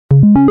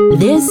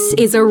This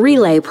is a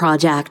Relay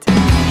project.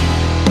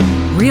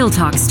 Real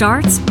Talk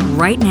starts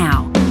right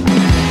now.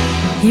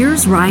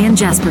 Here's Ryan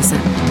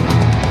Jesperson.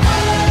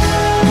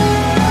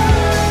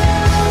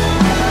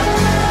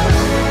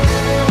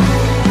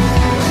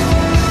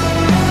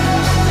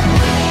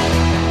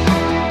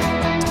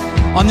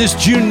 On this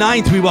June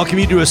 9th, we welcome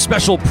you to a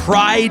special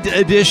Pride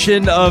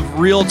edition of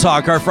Real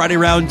Talk. Our Friday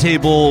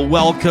Roundtable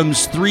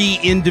welcomes three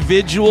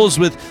individuals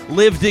with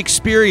lived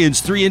experience,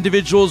 three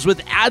individuals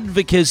with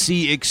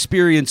advocacy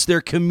experience.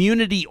 They're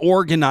community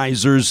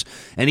organizers,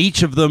 and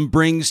each of them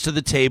brings to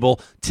the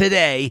table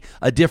today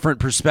a different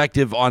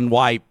perspective on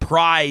why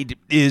Pride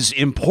is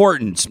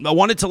important. I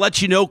wanted to let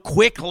you know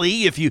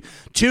quickly, if you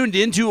tuned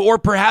into or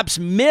perhaps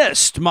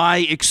missed my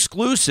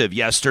exclusive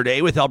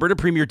yesterday with Alberta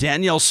Premier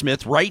Danielle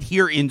Smith right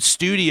here in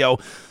studio,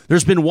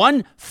 there's been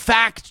one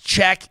fact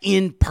check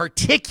in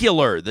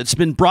particular that's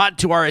been brought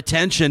to our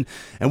attention,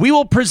 and we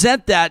will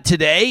present that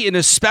today in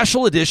a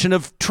special edition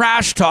of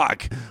Trash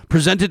Talk,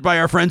 presented by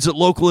our friends at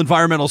Local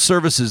Environmental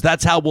Services.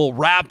 That's how we'll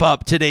wrap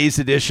up today's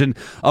edition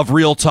of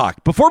Real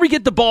Talk. Before we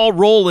get the ball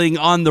rolling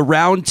on the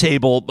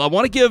roundtable, I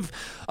want to give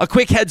a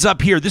quick heads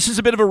up here. This is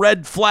a bit of a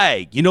red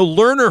flag.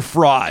 Learner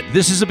fraud.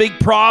 This is a big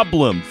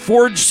problem.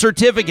 Forged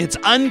certificates,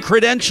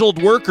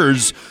 uncredentialed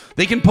workers.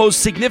 They can pose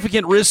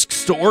significant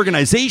risks to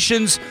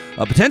organizations,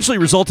 potentially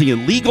resulting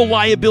in legal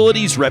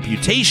liabilities,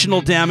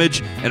 reputational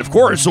damage, and of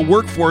course, a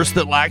workforce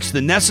that lacks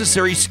the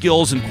necessary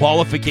skills and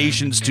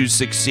qualifications to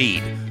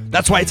succeed.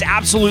 That's why it's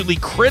absolutely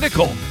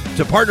critical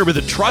to partner with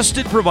a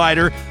trusted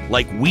provider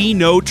like We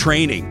Know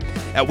Training.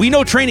 At We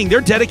Know Training, they're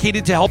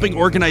dedicated to helping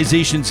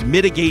organizations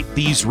mitigate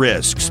these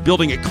risks,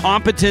 building a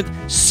competent,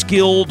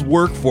 skilled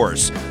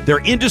workforce. Their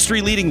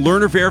industry-leading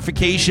learner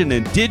verification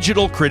and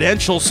digital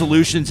credential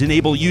solutions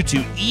enable you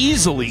to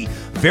easily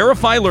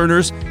verify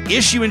learners,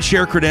 issue and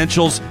share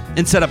credentials,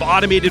 and set up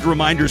automated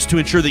reminders to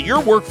ensure that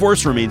your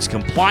workforce remains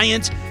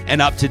compliant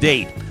and up to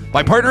date.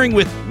 By partnering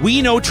with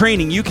We Know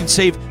Training, you can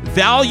save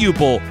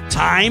valuable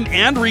time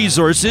and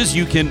resources.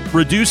 You can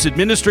reduce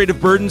administrative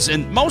burdens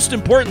and, most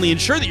importantly,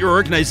 ensure that your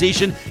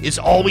organization is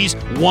always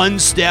one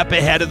step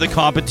ahead of the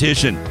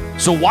competition.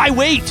 So why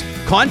wait?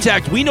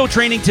 Contact We Know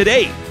Training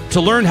today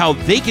to learn how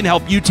they can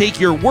help you take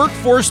your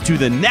workforce to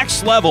the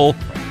next level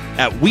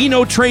at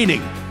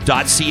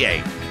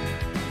weknowtraining.ca.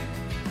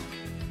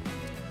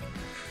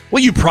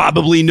 Well, you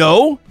probably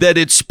know that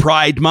it's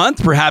Pride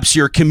Month. Perhaps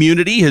your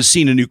community has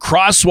seen a new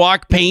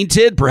crosswalk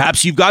painted.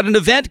 Perhaps you've got an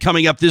event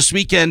coming up this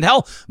weekend.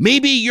 Hell,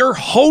 maybe you're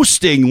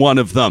hosting one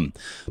of them.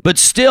 But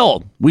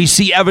still, we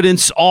see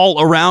evidence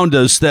all around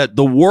us that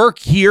the work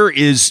here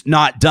is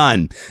not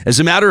done. As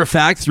a matter of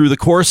fact, through the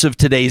course of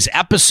today's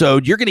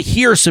episode, you're going to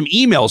hear some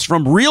emails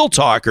from Real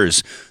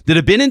Talkers that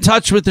have been in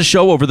touch with the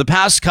show over the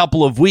past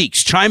couple of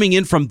weeks, chiming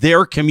in from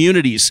their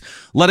communities,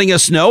 letting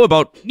us know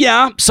about,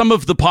 some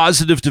of the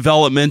positive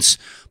developments,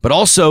 but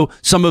also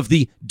some of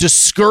the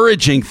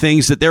discouraging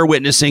things that they're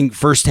witnessing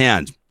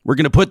firsthand. We're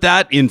going to put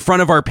that in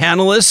front of our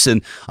panelists,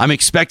 and I'm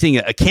expecting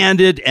a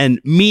candid and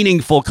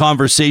meaningful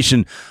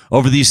conversation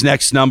over these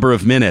next number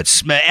of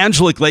minutes.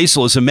 Angela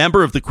Glaisel is a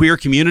member of the queer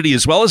community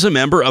as well as a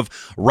member of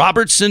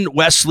Robertson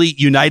Wesley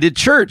United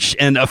Church,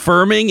 an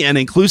affirming and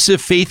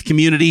inclusive faith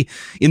community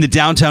in the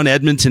downtown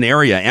Edmonton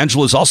area.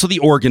 Angela is also the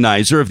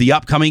organizer of the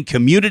upcoming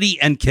Community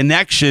and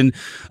Connection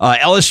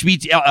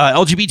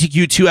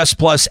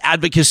LGBTQ2S+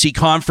 Advocacy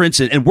Conference,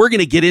 and we're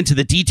going to get into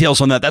the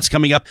details on that. That's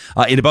coming up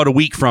in about a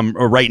week from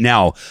right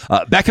now.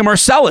 Becca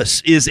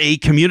Marcellus is a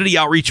community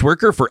outreach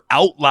worker for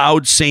Out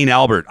Loud St.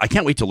 Albert. I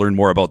can't wait to learn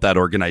more about that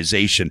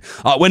organization.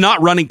 When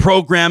not running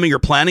programming or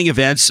planning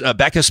events,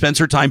 Becca spends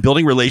her time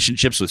building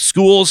relationships with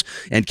schools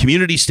and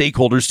community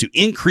stakeholders to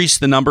increase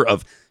the number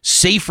of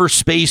safer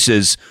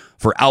spaces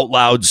for Out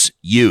Loud's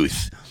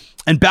youth.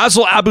 And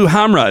Basil Abu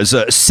Hamra is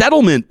a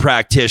settlement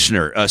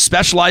practitioner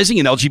specializing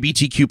in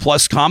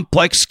LGBTQ+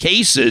 complex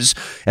cases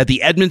at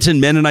the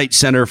Edmonton Mennonite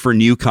Center for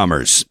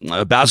Newcomers.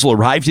 Basil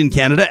arrived in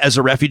Canada as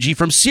a refugee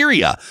from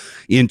Syria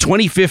in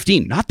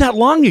 2015, not that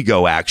long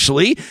ago,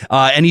 actually.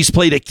 And he's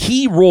played a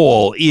key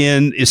role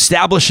in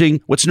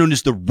establishing what's known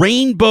as the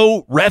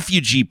Rainbow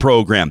Refugee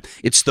Program.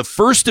 It's the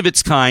first of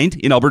its kind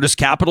in Alberta's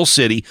capital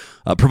city,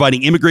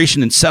 providing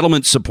immigration and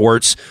settlement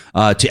supports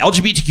to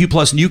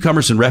LGBTQ+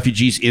 newcomers and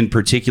refugees in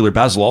particular.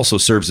 Basil also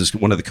serves as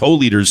one of the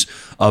co-leaders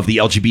of the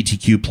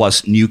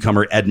LGBTQ+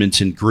 Newcomer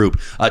Edmonton group.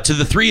 To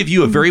the three of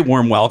you, a very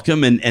warm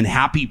welcome and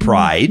happy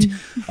Pride.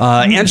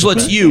 Angela,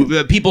 to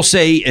you, people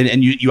say,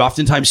 and you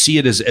oftentimes see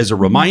it as a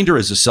reminder,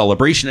 as a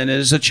celebration, and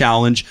as a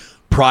challenge,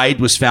 Pride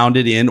was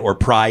founded in, or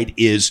Pride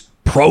is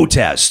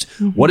protest.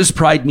 What does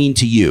Pride mean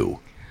to you?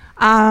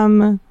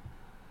 Pride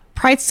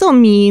still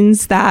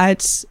means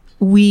that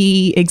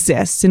we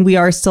exist and we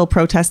are still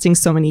protesting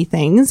so many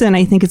things. And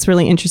I think it's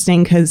really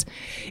interesting because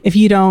if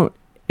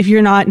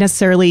you're not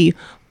necessarily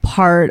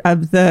part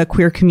of the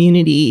queer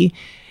community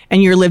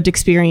and your lived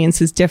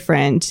experience is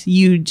different,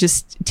 you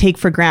just take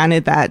for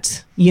granted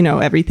that,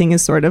 everything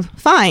is sort of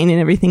fine and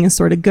everything is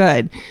sort of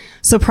good.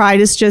 So Pride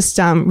is just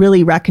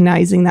really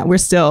recognizing that we're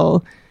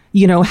still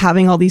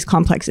having all these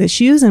complex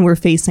issues, and we're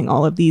facing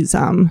all of these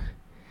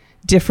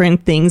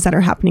different things that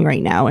are happening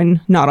right now,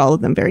 and not all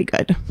of them very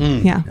good.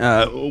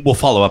 Yeah. We'll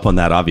follow up on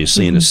that,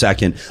 obviously, in a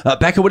second.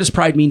 Becca, what does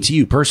pride mean to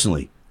you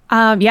personally?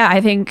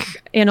 I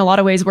think in a lot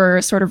of ways we're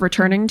sort of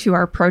returning to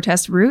our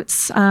protest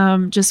roots,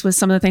 just with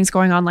some of the things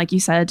going on, like you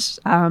said,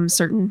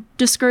 certain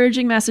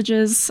discouraging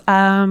messages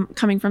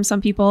coming from some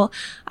people.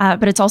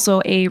 But it's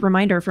also a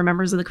reminder for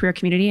members of the queer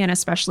community, and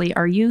especially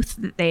our youth,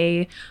 that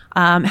they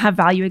have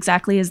value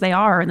exactly as they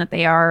are, and that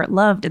they are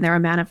loved, and they're a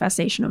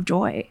manifestation of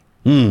joy.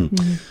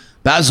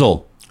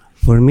 Basil.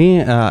 For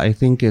me, I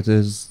think it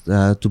is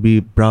to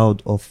be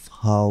proud of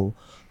how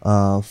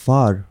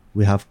far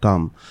we have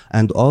come,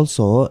 and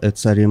also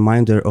it's a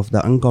reminder of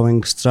the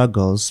ongoing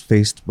struggles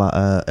faced by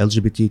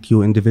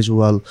LGBTQ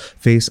individual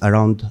face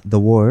around the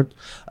world,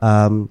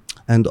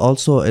 and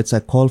also it's a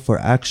call for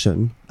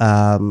action,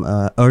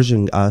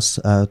 urging us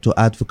to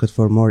advocate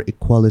for more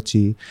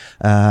equality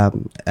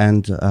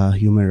and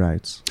human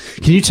rights.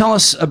 Can you tell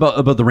us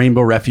about the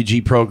Rainbow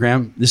Refugee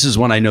Program? This is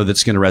one I know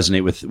that's going to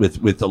resonate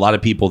with a lot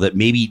of people that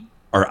maybe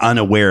are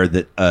unaware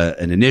that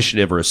an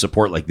initiative or a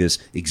support like this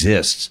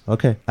exists.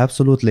 Okay,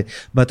 absolutely.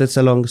 But it's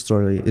a long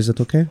story. Is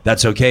it okay?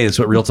 That's okay. That's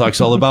what Real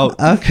Talk's all about.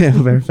 Okay,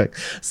 perfect.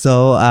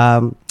 So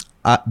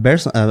I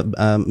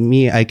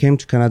came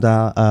to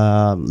Canada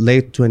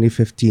late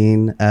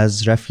 2015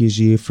 as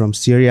refugee from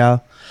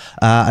Syria.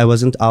 I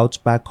wasn't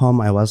out back home.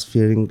 I was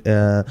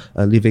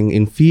living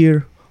in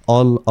fear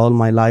all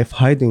my life,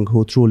 hiding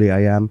who truly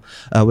I am.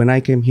 When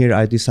I came here,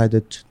 I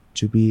decided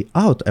to be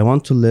out. I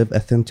want to live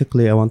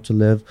authentically. I want to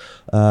live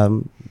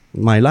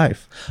my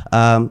life.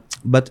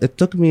 But it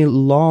took me a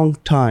long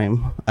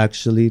time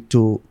actually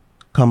to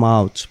come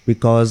out,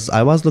 because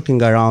I was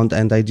looking around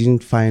and I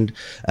didn't find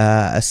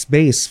a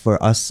space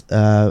for us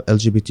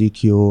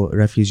LGBTQ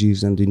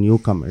refugees and the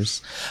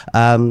newcomers.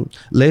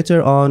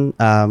 Later on,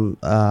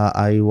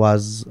 I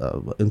was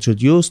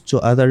introduced to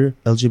other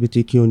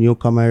LGBTQ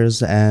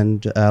newcomers,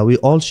 and we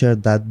all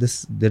shared that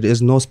there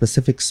is no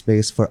specific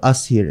space for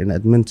us here in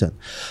Edmonton.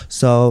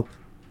 So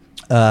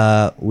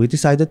we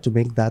decided to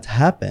make that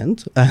happen,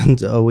 and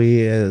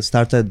we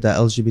started the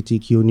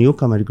LGBTQ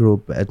newcomer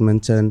group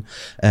Edmonton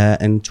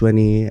in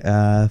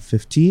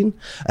 2015,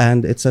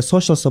 and it's a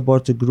social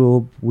support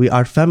group. We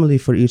are family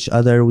for each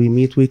other. We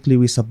meet weekly.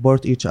 We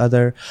support each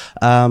other.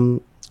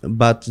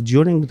 But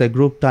during the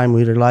group time,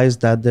 we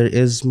realized that there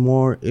is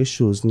more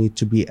issues need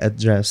to be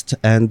addressed.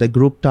 And the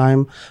group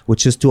time,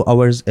 which is 2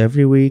 hours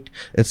every week,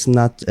 it's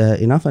not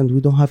enough, and we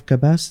don't have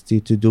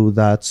capacity to do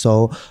that.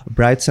 So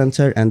Bright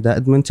Center and the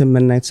Edmonton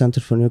Midnight Center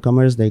for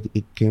Newcomers, they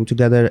came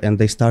together and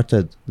they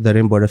started the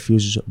Rainbow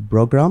Refugee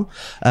Program.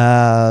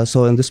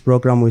 So in this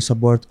program, we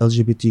support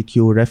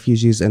LGBTQ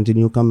refugees and the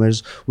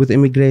newcomers with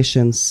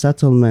immigration,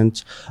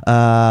 settlement,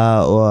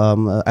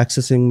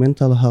 accessing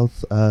mental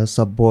health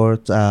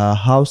support,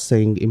 housing,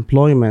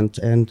 employment,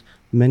 and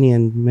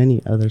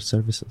many other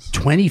services.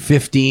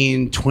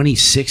 2015,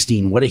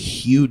 2016, what a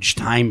huge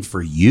time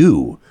for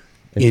you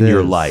in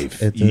your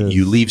life.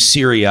 You leave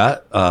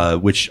Syria,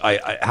 which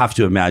I have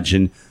to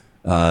imagine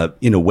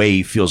in a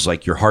way feels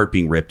like your heart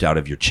being ripped out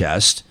of your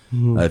chest.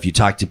 If you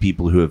talk to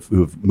people who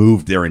have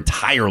moved their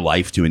entire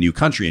life to a new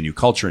country, a new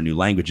culture, a new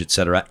language,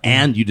 etc.,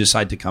 and you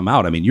decide to come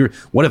out. I mean,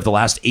 what have the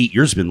last 8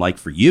 years been like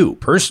for you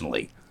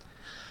personally?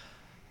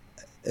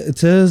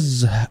 It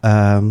is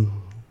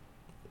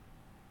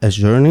a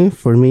journey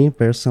for me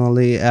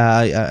personally.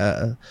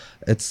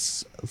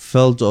 It's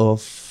filled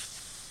of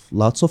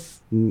lots of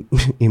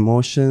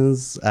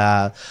emotions.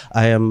 I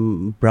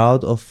am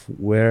proud of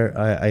where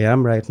I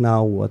am right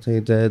now, what I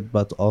did,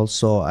 but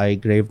also I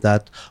grieve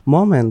that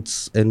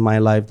moments in my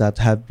life that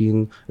have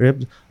been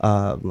ripped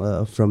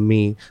from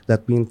me,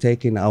 that been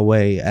taken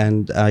away,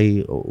 and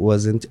I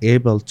wasn't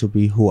able to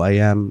be who I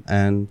am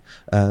and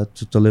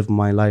to live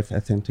my life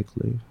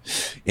authentically.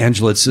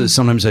 Angela,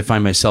 sometimes I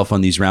find myself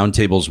on these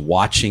roundtables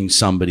watching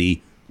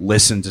somebody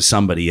listen to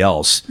somebody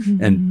else,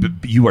 and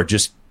you are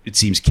just, it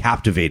seems,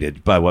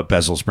 captivated by what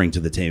Basil's bringing to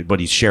the table,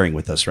 what he's sharing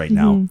with us right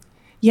now.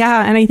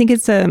 Yeah. And I think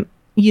it's to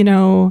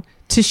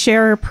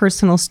share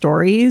personal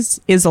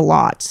stories is a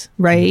lot,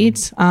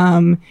 right?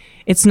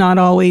 It's not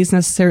always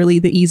necessarily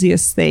the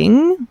easiest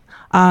thing.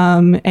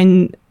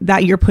 And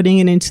that you're putting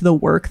it into the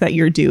work that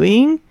you're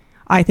doing,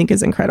 I think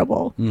is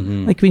incredible.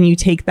 Like when you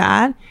take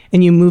that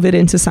and you move it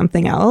into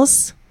something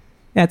else,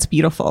 that's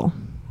beautiful.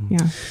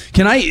 Yeah.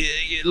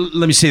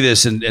 Let me say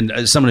this, and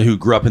as someone who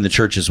grew up in the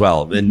church as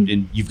well,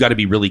 and you've got to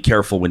be really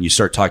careful when you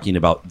start talking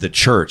about the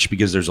church,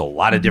 because there's a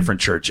lot of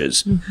different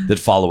churches that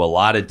follow a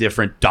lot of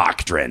different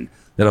doctrine,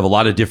 that have a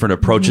lot of different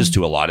approaches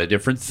to a lot of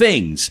different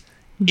things,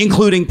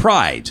 including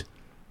pride,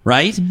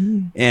 right?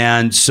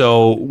 And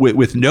so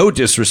with no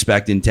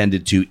disrespect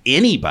intended to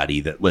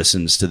anybody that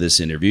listens to this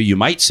interview, you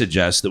might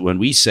suggest that when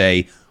we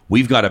say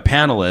we've got a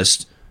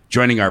panelist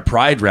joining our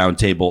Pride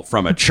Roundtable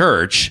from a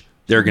church,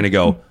 they're going to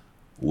go,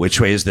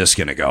 which way is this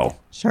going to go?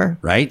 Sure.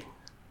 Right?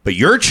 But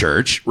your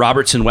church,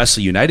 Robertson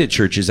Wesley United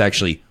Church, is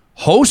actually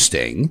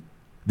hosting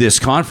this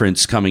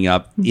conference coming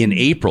up in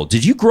April.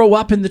 Did you grow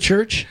up in the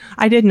church?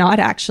 I did not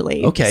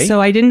actually. Okay. So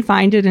I didn't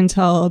find it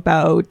until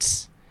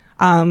about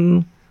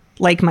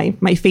like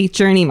my faith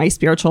journey, my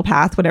spiritual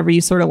path, whatever you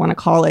sort of want to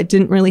call it,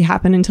 didn't really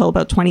happen until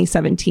about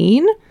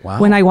 2017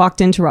 when I walked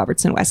into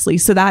Robertson Wesley.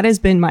 So that has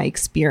been my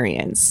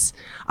experience.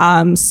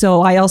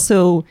 So I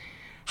also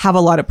have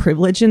a lot of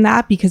privilege in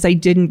that because I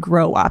didn't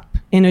grow up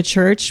in a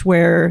church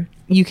where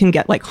you can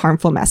get like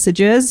harmful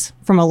messages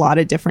from a lot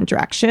of different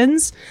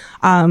directions.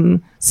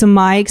 So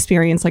my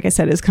experience, like I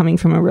said, is coming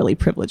from a really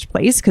privileged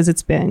place because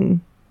it's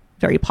been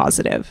very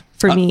positive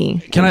for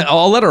me.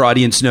 I'll let our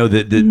audience know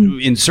that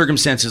in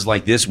circumstances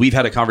like this, we've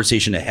had a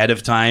conversation ahead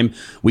of time.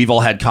 We've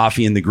all had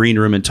coffee in the green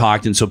room and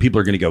talked. And so people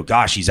are going to go,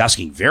 gosh, he's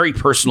asking very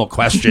personal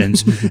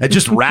questions and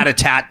just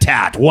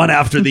rat-a-tat-tat, one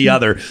after the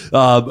other.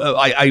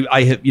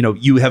 I have,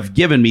 you have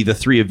given me, the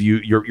three of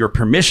you, your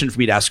permission for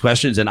me to ask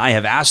questions. And I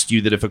have asked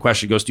you that if a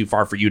question goes too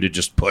far for you to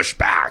just push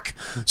back.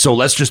 So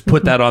let's just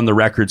put that on the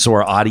record so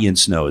our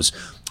audience knows.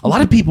 A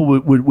lot of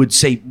people would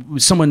say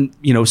someone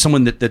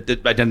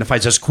that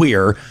identifies as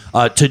queer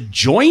to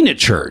join a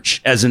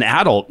church as an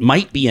adult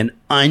might be an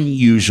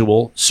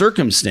unusual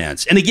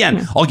circumstance. And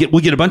again, we'll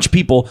get a bunch of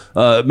people,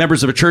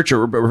 members of a church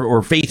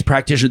or faith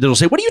practitioners, that'll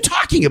say, "What are you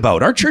talking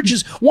about? Our church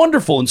is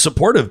wonderful and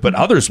supportive," but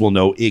others will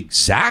know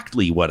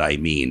exactly what I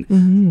mean.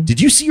 Mm-hmm. Did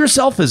you see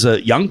yourself as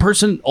a young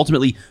person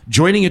ultimately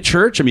joining a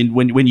church? I mean,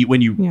 when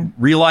you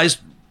realized,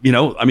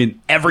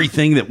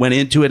 everything that went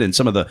into it and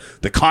some of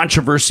the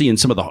controversy and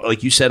some of the,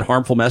 like you said,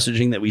 harmful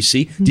messaging that we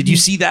see. Mm-hmm. Did you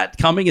see that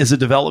coming as a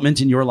development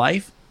in your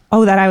life?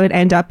 Oh, that I would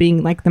end up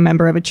being like the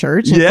member of a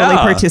church and fully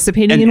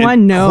participating in and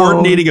one? No.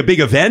 Coordinating a big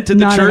event at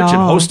the church and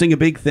hosting a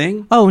big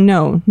thing? Oh,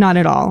 no, not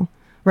at all.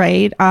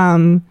 Right.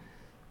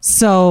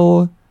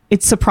 So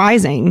it's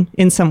surprising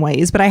in some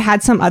ways, but I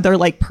had some other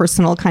like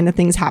personal kind of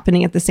things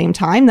happening at the same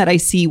time that I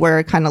see where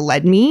it kind of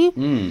led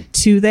me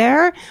to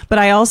there. But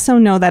I also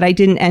know that I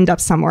didn't end up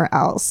somewhere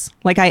else.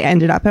 Like I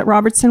ended up at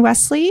Robertson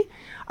Wesley.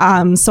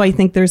 So I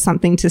think there's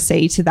something to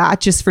say to that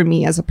just for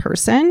me as a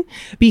person,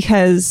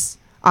 because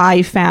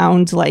I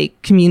found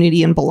like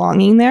community and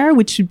belonging there,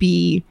 which would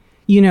be,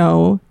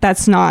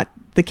 that's not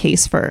the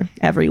case for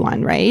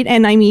everyone, right?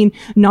 And I mean,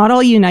 not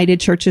all United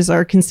churches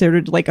are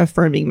considered like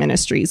affirming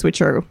ministries,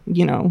 which are,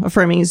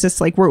 affirming is just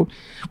like we're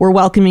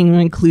welcoming and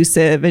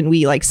inclusive and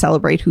we like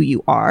celebrate who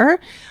you are.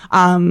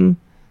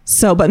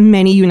 But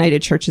many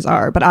United churches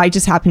are. But I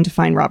just happened to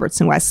find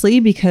Robertson Wesley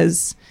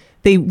because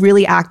they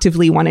really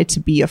actively wanted to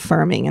be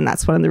affirming. And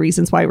that's one of the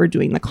reasons why we're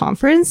doing the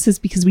conference, is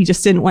because we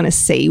just didn't want to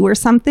say we're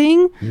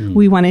something.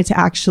 We wanted to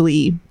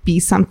actually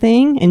be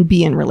something and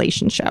be in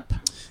relationship.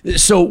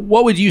 So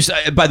what would you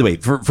say, by the way,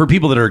 for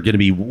people that are going to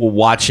be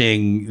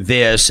watching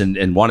this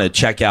and want to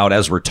check out,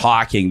 as we're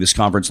talking, this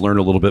conference, learn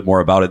a little bit more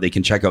about it, they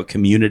can check out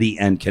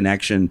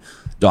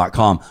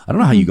communityandconnection.com. I don't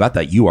know how you got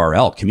that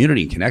URL,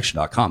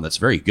 communityandconnection.com. That's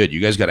very good. You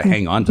guys got to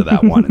hang on to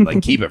that one and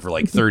like keep it for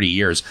like 30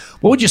 years.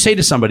 What would you say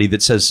to somebody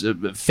that says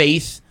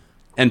faith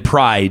and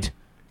pride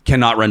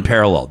cannot run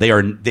parallel? They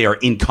are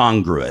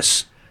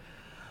incongruous.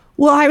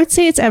 Well, I would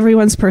say it's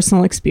everyone's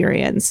personal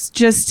experience,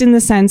 just in the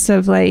sense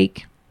of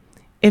like,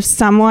 if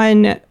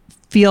someone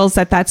feels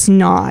that that's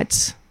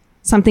not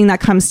something that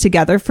comes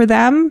together for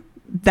them,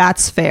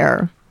 that's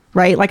fair,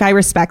 right? Like I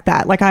respect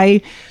that. Like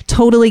I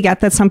totally get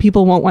that some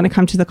people won't want to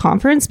come to the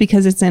conference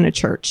because it's in a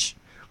church,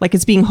 like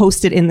it's being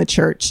hosted in the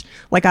church.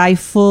 Like I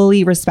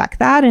fully respect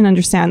that and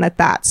understand that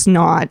that's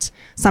not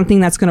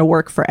something that's going to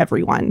work for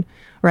everyone,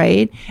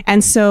 right?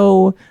 And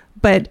so,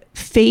 but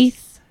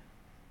faith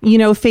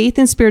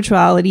and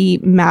spirituality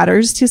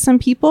matters to some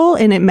people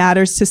and it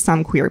matters to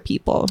some queer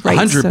people, right?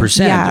 100%.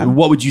 So, yeah.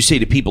 What would you say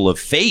to people of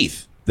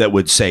faith that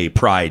would say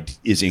pride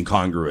is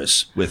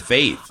incongruous with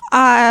faith?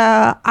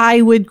 I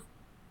would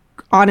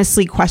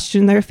honestly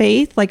question their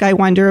faith. Like I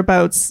wonder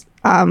about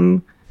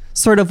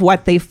sort of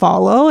what they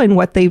follow and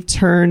what they've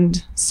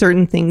turned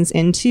certain things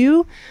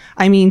into.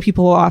 I mean,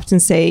 people will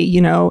often say,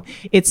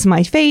 it's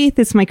my faith,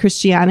 it's my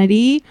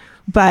Christianity,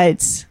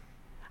 but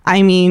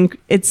I mean,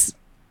 it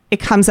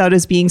comes out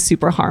as being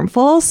super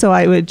harmful. So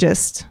I would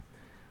just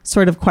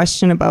sort of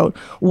question about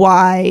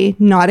why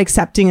not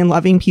accepting and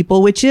loving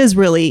people, which is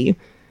really,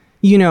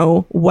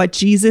 what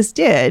Jesus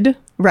did,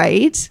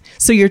 right?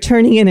 So you're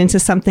turning it into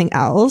something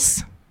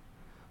else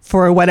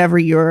for whatever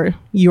your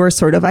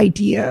sort of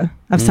idea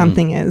of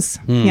something is.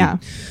 Yeah.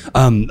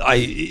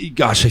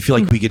 I feel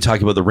like we could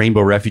talk about the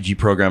Rainbow Refugee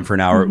Program for an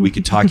hour. We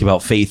could talk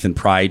about faith and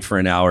pride for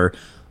an hour.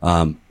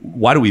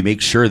 Why do we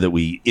make sure that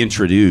we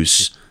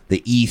introduce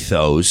the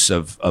ethos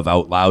of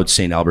Out Loud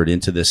St. Albert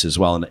into this as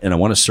well? And I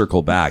want to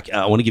circle back.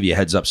 I want to give you a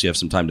heads up so you have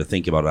some time to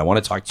think about it. I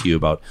want to talk to you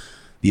about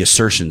the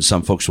assertion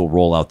some folks will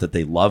roll out that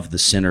they love the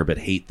sinner but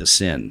hate the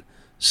sin.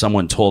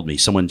 Someone told me,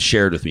 someone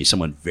shared with me,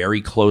 someone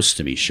very close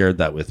to me shared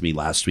that with me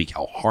last week,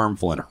 how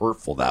harmful and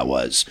hurtful that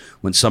was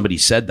when somebody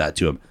said that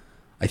to him.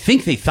 I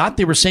think they thought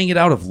they were saying it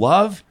out of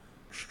love,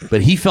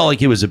 but he felt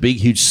like it was a big,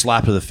 huge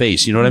slap to the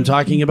face. You know what I'm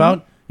talking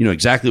about? You know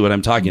exactly what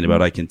I'm talking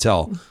about, I can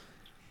tell.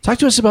 Talk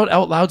to us about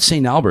Out Loud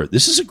St. Albert.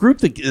 This is a group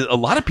that a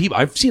lot of people,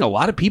 I've seen a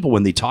lot of people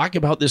when they talk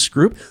about this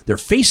group, their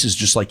faces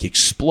just like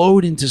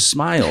explode into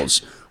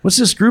smiles. What's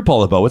this group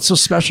all about? What's so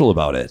special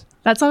about it?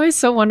 That's always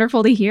so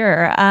wonderful to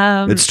hear.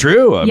 It's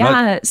true.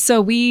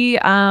 So we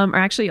are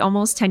actually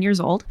almost 10 years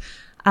old.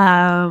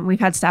 We've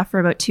had staff for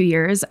about 2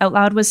 years. Out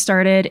Loud was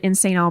started in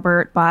St.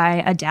 Albert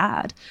by a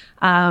dad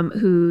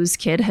whose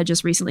kid had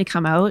just recently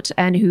come out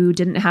and who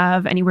didn't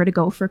have anywhere to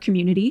go for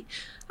community.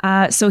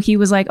 So he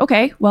was like,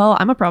 okay, well,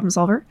 I'm a problem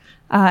solver,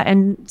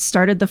 and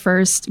started the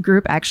first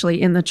group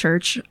actually in the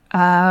church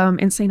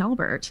in St.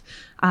 Albert.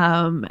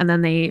 And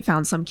then they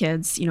found some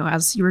kids,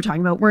 as you were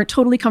talking about, weren't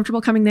totally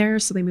comfortable coming there.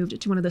 So they moved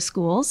it to one of the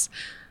schools.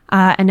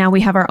 And now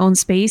we have our own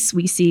space.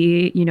 We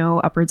see,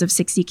 upwards of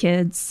 60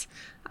 kids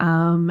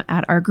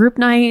at our group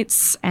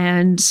nights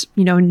and,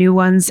 new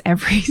ones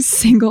every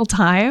single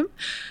time.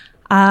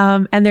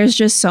 And there's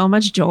just so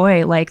much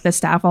joy. Like the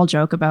staff all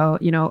joke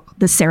about,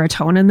 the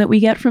serotonin that we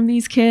get from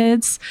these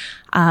kids,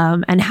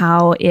 and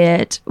how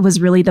it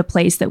was really the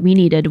place that we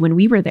needed when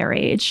we were their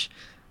age.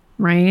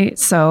 Right.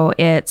 So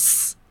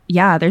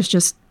there's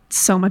just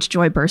so much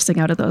joy bursting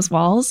out of those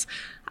walls.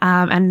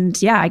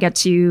 I get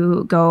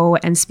to go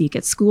and speak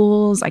at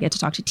schools. I get to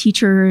talk to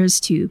teachers,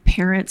 to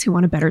parents who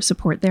want to better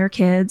support their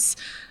kids.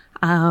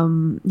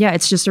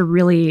 It's just a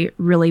really,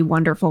 really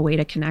wonderful way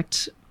to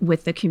connect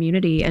with the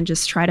community and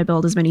just try to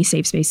build as many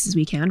safe spaces as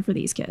we can for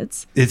these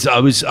kids. I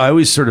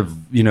always sort of,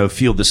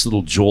 feel this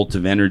little jolt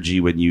of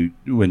energy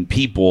when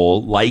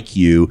people like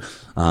you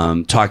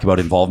talk about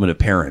involvement of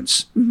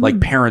parents. Mm-hmm. Like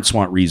parents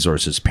want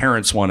resources,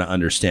 parents want to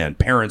understand,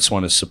 parents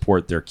want to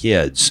support their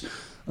kids.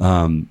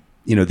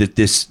 That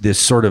this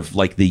sort of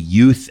like the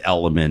youth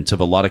element of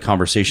a lot of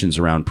conversations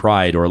around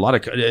Pride, or a lot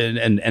of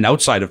and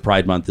outside of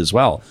Pride Month as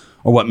well,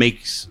 or what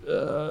makes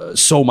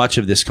so much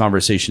of this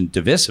conversation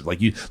divisive.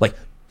 Like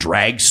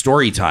drag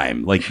story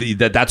time,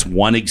 that's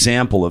one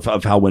example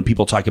of how when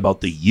people talk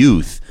about the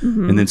youth,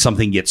 mm-hmm. and then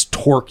something gets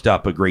torqued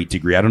up a great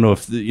degree. I don't know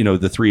if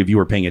the three of you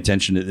are paying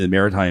attention to the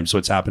Maritime, so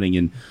it's happening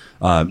in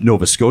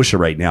Nova Scotia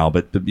right now,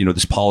 but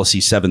this policy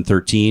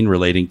 713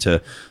 relating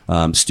to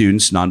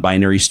students,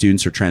 non-binary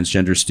students or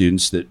transgender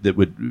students that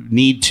would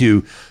need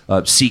to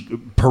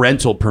seek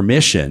parental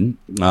permission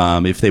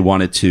if they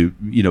wanted to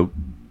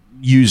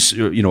use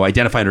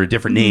identify under a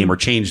different name or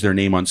change their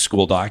name on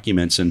school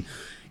documents. And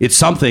it's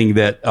something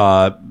that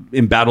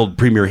embattled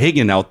Premier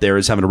Higgin out there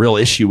is having a real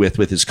issue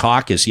with his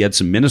caucus. He had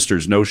some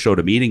ministers no-show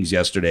to meetings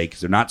yesterday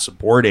because they're not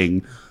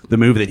supporting the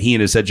move that he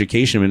and his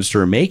education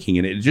minister are making.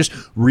 And it just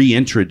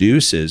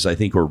reintroduces, I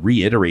think, or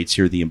reiterates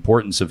here the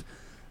importance of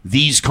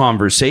these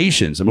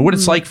conversations. I mean,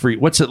 what's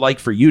it like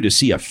for you to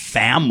see a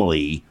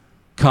family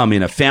come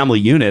in, a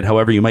family unit,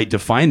 however you might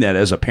define that,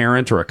 as a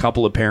parent or a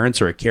couple of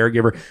parents or a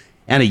caregiver,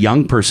 and a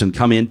young person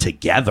come in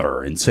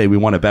together and say, we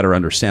want to better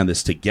understand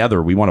this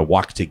together. We want to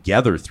walk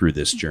together through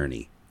this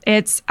journey.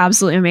 It's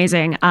absolutely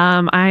amazing.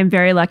 I'm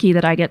very lucky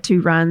that I get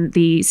to run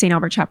the St.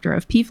 Albert chapter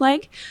of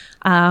PFLAG,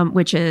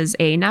 which is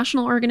a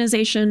national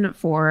organization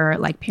for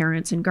like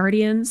parents and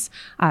guardians.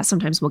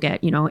 Sometimes we'll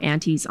get,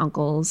 aunties,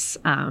 uncles,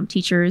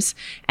 teachers.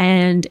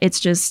 And it's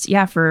just,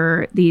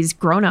 for these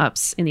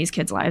grownups in these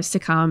kids' lives to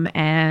come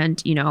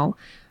and,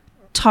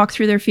 talk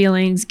through their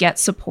feelings, get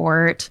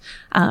support,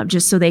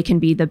 just so they can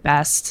be the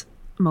best,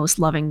 most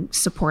loving,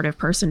 supportive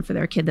person for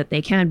their kid that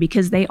they can,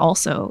 because they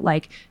also,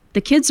 the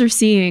kids are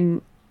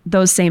seeing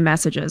those same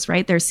messages,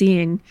 right? They're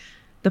seeing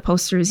the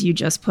posters you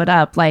just put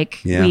up. I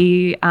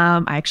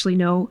actually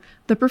know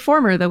the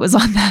performer that was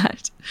on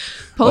that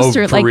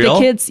poster. For real? The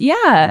kids.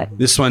 Yeah.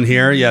 This one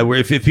here. Yeah.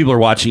 If people are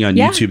watching on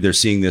YouTube, they're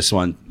seeing this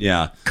one.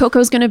 Yeah.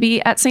 Coco's going to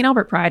be at St.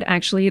 Albert Pride.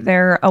 Actually,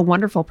 they're a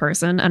wonderful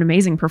person, an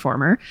amazing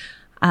performer.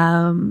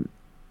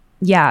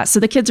 So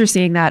the kids are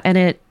seeing that and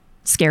it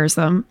scares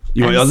them.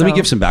 Let me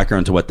give some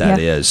background to what that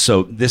is.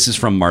 So this is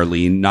from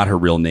Marlene, not her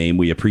real name.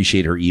 We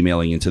appreciate her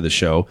emailing into the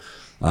show.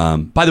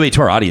 By the way,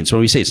 to our audience, when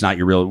we say it's not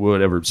your real,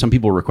 whatever, some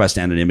people request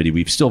anonymity.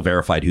 We've still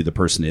verified who the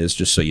person is,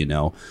 just so you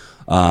know.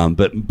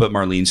 But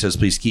Marlene says,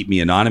 please keep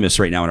me anonymous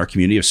right now in our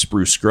community of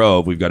Spruce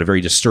Grove. We've got a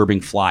very disturbing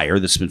flyer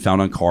that's been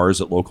found on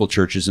cars at local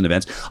churches and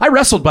events. I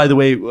wrestled, by the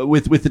way,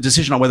 with the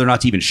decision on whether or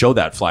not to even show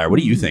that flyer. What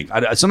do you think?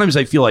 Sometimes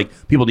I feel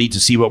like people need to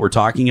see what we're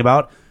talking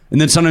about. And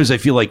then sometimes I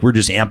feel like we're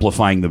just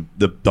amplifying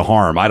the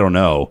harm. I don't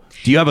know.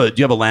 Do you have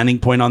a landing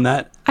point on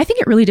that? I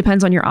think it really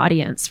depends on your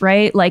audience,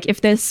 right? Like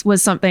if this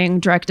was something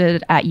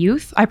directed at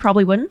youth, I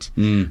probably wouldn't.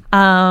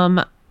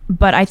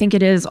 But I think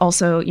it is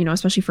also,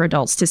 especially for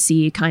adults, to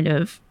see kind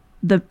of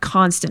the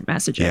constant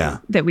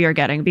messaging that we are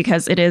getting,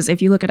 because it is,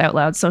 if you look at Out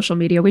Loud social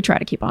media, we try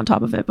to keep on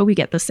top of it, but we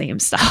get the same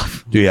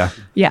stuff. Do you?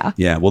 Yeah.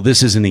 Yeah. Well,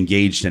 this is an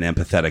engaged and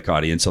empathetic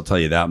audience. I'll tell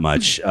you that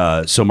much.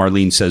 So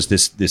Marlene says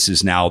this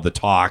is now the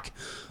talk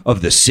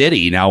of the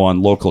city, now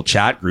on local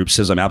chat groups.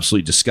 Says, I'm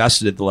absolutely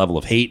disgusted at the level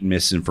of hate and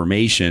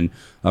misinformation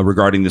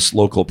regarding this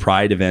local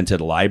Pride event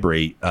at a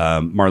library.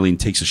 Marlene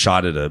takes a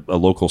shot at a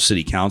local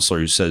city councilor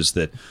who says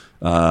that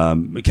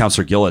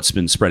Councillor Gillett's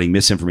been spreading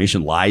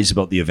misinformation, lies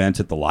about the event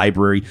at the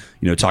library,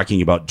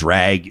 talking about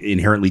drag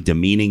inherently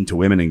demeaning to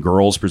women and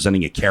girls,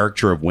 presenting a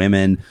caricature of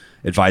women,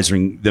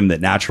 advising them that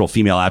natural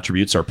female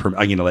attributes are, I'm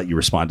going to let you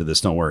respond to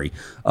this, don't worry,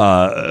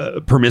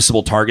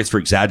 permissible targets for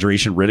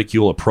exaggeration,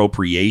 ridicule,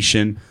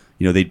 appropriation.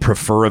 They'd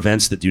prefer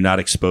events that do not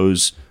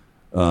expose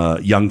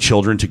young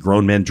children to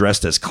grown men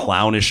dressed as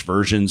clownish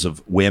versions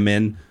of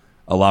women,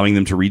 allowing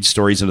them to read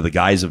stories under the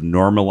guise of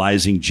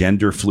normalizing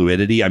gender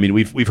fluidity. I mean,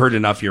 we've heard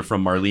enough here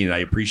from Marlene, and I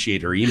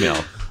appreciate her email.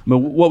 I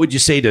mean, what would you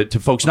say to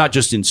folks, not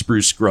just in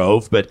Spruce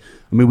Grove, but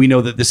I mean, we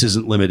know that this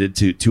isn't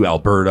limited to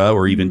Alberta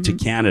or even to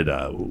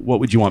Canada.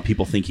 What would you want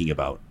people thinking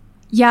about?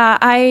 Yeah,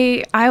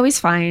 I always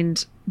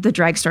find the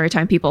drag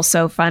Storytime people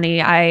so funny.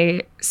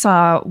 I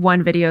saw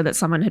one video that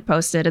someone had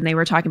posted and they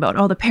were talking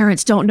about, the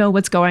parents don't know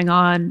what's going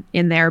on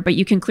in there, but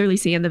you can clearly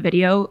see in the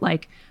video,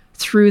 like,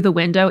 through the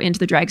window into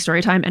the drag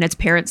Storytime, and it's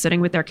parents sitting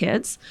with their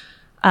kids.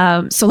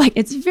 So like,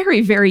 it's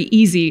very, very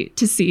easy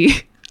to see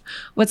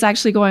what's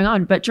actually going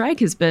on. But drag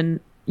has been,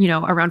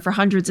 around for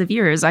hundreds of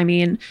years. I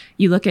mean,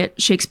 you look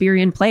at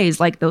Shakespearean plays,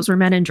 like those were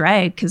men in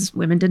drag because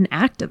women didn't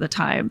act at the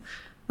time.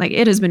 Like,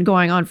 it has been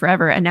going on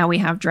forever. And now we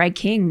have drag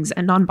kings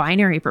and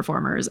non-binary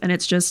performers. And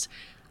it's just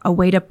a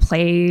way to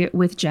play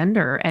with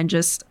gender. And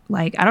just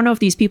like, I don't know if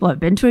these people have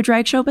been to a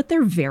drag show, but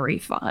they're very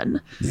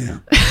fun. Yeah.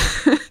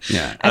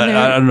 Yeah. I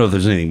don't know if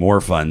there's anything more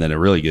fun than a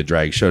really good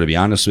drag show, to be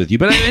honest with you.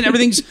 But I mean,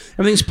 everything's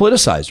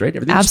politicized, right?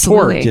 Everything's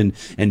Absolutely.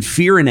 torqued, and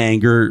fear and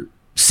anger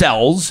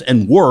sells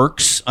and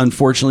works,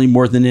 unfortunately,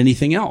 more than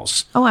anything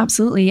else. Oh,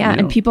 absolutely. Yeah.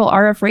 And people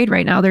are afraid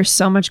right now. There's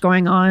so much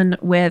going on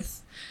with,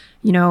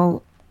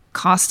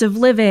 cost of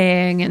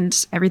living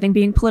and everything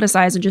being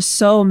politicized, and just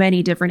so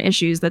many different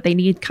issues that they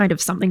need kind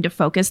of something to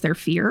focus their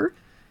fear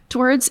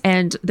towards.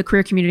 And the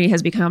queer community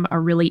has become a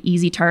really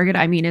easy target.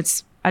 I mean,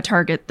 it's a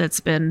target that's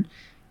been,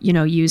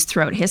 used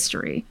throughout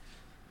history.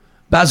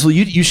 Basil,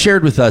 you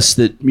shared with us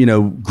that,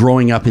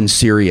 growing up in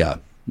Syria,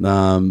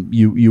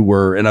 you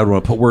were, and I don't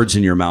want to put words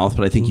in your mouth,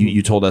 but I think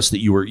you told us that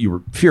you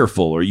were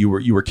fearful, or you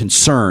were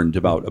concerned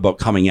about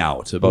coming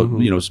out, about,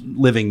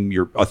 living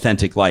your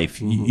authentic life,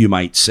 you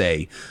might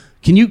say.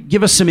 Can you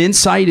give us some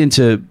insight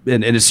into,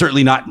 and it's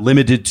certainly not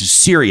limited to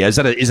Syria. Is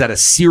that a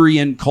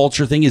Syrian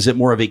culture thing? Is it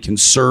more of a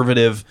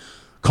conservative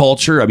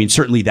culture? I mean,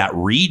 certainly that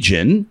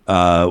region,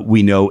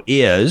 we know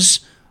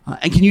is.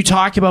 And can you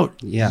talk about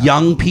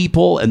young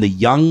people and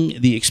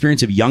the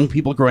experience of young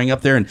people growing up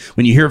there? And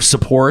when you hear of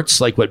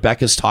supports like what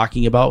Becca's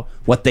talking about,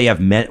 what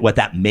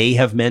that may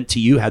have meant to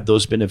you, had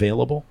those been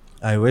available?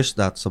 I wish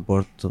that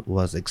support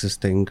was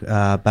existing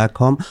back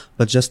home.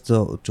 But just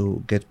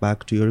to get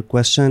back to your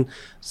question,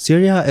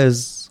 Syria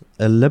is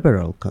a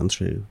liberal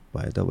country,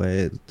 by the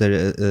way.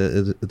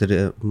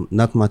 There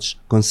not much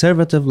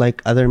conservative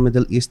like other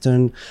Middle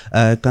Eastern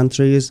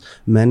countries.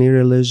 Many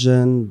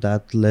religion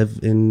that live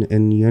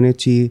in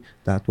unity.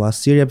 That was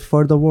Syria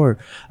before the war.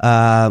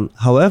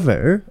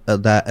 However,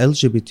 the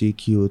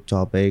LGBTQ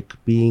topic,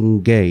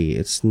 being gay,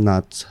 it's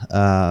not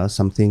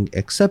something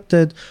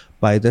accepted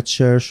by the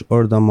church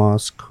or the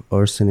mosque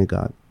or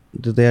synagogue.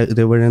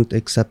 They weren't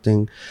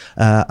accepting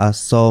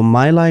us. So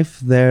my life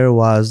there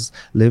was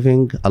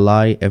living a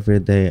lie every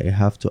day. I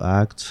have to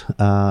act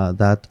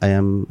that I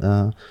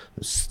am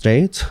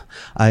straight.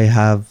 I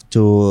have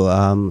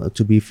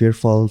to be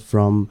fearful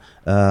from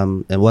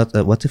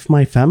what if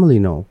my family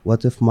know?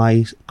 What if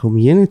my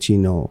community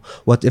know?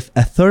 What if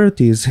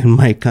authorities in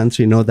my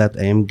country know that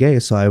I am gay?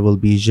 So I will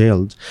be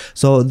jailed.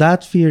 So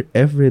that fear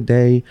every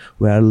day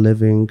we are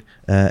living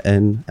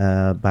in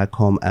back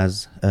home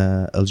as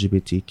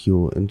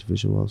LGBTQ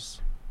individuals.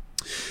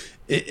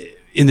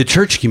 In the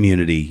church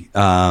community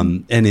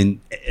and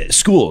in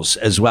schools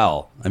as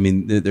well. I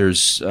mean,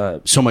 there's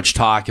so much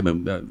talk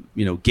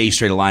about gay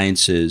straight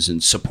alliances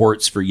and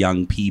supports for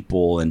young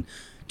people. And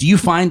do you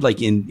find,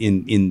 like,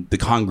 in the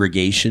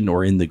congregation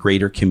or in the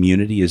greater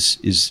community,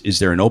 is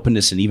there an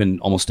openness and even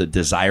almost a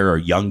desire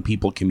of young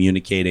people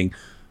communicating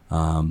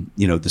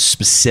the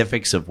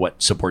specifics of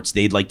what supports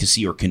they'd like to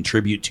see or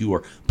contribute to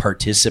or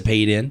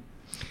participate in?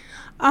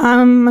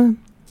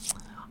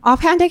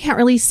 Offhand, I can't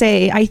really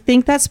say. I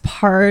think that's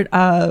part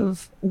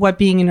of what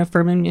being in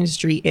affirmative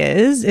ministry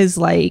is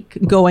like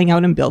going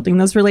out and building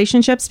those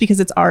relationships, because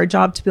it's our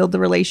job to build the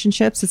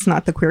relationships. It's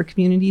not the queer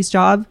community's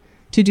job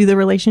to do the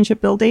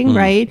relationship building,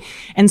 right?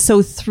 And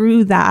so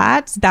through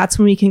that's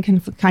when we can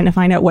kind of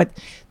find out what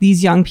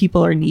these young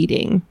people are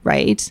needing,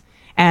 right?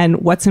 And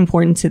what's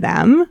important to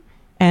them.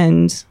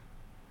 And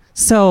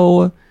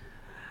so,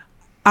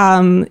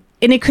 and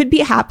it could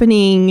be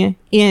happening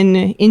in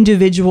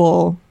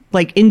individual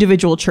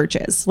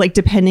churches, like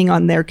depending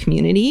on their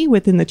community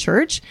within the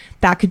church,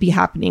 that could be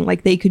happening.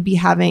 Like they could be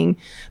having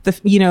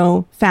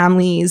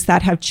families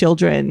that have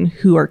children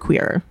who are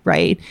queer,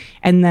 right?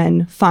 And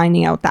then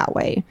finding out that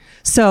way.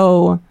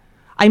 So,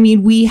 I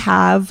mean, we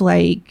have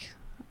like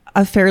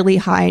a fairly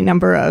high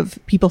number of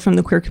people from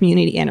the queer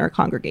community in our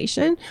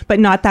congregation, but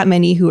not that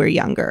many who are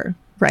younger,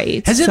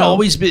 right? Has it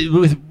always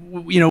been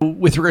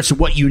with regards to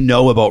what you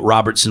know about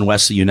Robertson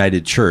Wesley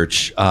United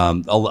Church,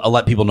 I'll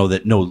let people know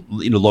that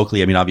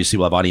locally. I mean, obviously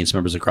we'll have audience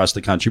members across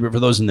the country, but for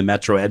those in the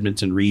Metro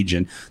Edmonton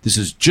region, this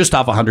is just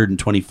off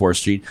 124th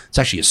Street. It's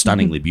actually a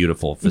stunningly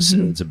beautiful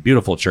facility. It's a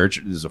beautiful church.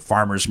 There's a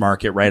farmer's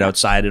market right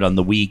outside it on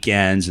the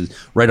weekends, and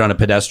right on a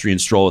pedestrian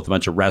stroll with a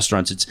bunch of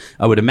restaurants.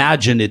 I would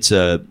imagine it's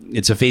a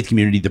faith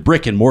community, the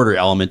brick and mortar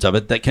element of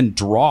it that can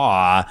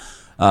draw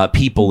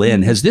people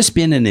in. Has this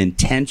been an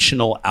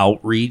intentional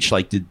outreach?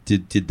 Like,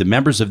 did the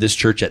members of this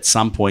church at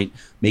some point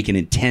make an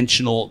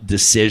intentional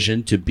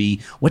decision to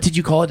be, what did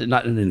you call it?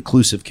 Not an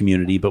inclusive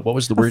community, but what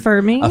was the word?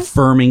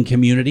 Affirming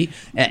community.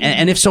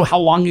 And if so, how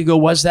long ago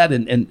was that?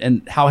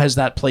 And how has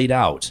that played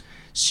out?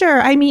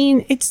 Sure. I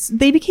mean,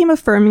 they became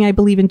affirming, I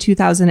believe, in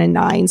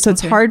 2009. So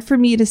it's hard for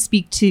me to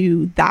speak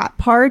to that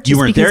part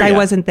just because I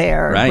wasn't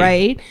there.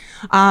 Right.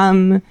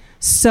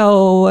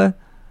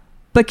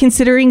 But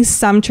considering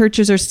some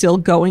churches are still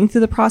going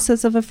through the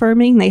process of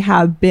affirming, they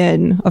have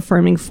been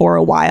affirming for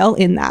a while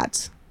in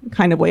that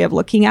kind of way of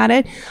looking at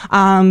it.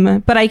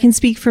 But I can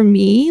speak for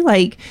me,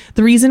 like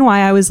the reason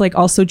why I was like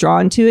also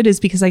drawn to it is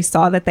because I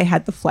saw that they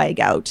had the flag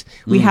out.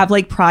 We have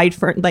like pride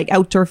for like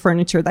outdoor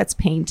furniture that's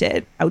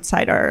painted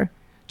outside our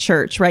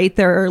church, right?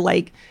 There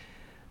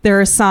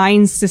are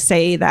signs to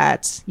say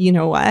that, you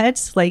know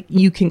what, like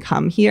you can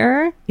come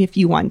here if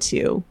you want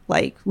to.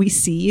 Like we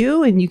see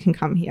you and you can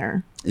come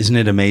here. Isn't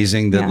it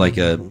amazing that like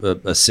a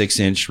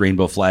 6-inch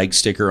rainbow flag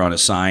sticker on a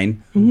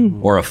sign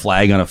or a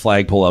flag on a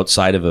flagpole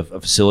outside of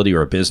a facility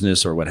or a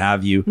business or what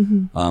have you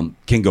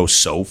can go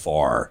so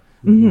far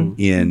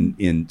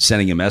in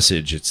sending a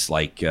message? It's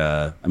like,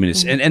 I mean,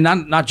 it's and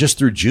not just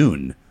through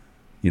June,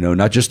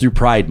 not just through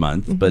Pride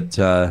Month,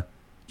 but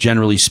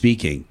generally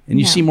speaking.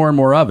 And you see more and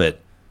more of it.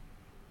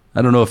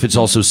 I don't know if it's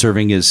also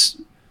serving as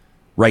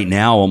right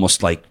now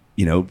almost like,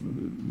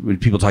 when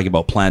people talk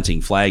about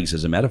planting flags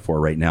as a metaphor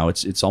right now,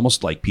 it's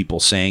almost like people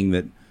saying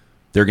that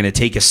they're going to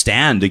take a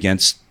stand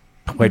against,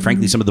 quite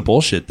frankly, some of the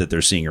bullshit that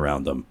they're seeing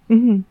around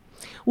them.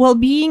 Well,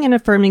 being an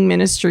affirming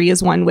ministry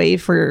is one way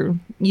for,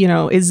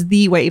 is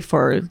the way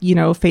for,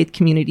 faith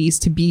communities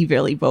to be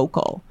really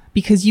vocal,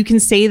 because you can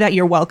say that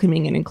you're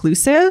welcoming and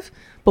inclusive,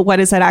 but what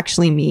does that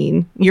actually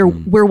mean?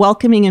 We're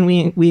welcoming and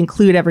we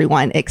include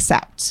everyone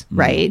except,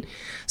 right?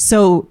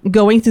 So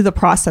going through the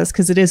process,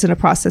 because it isn't a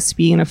process to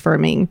be an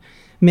affirming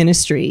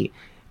ministry,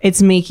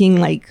 it's making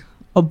like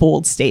a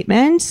bold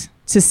statement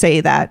to say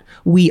that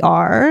we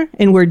are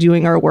and we're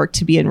doing our work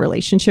to be in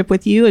relationship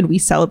with you and we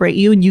celebrate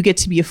you and you get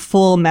to be a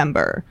full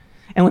member.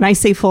 And when I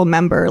say full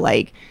member,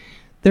 like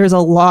there's a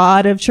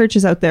lot of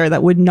churches out there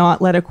that would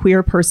not let a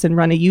queer person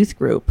run a youth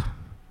group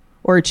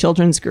or a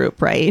children's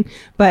group, right?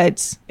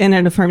 But in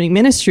an affirming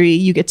ministry,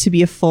 you get to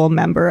be a full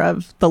member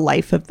of the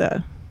life of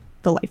the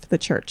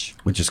church.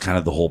 Which is kind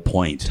of the whole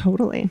point.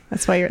 Totally.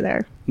 That's why you're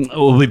there.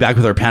 We'll be back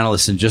with our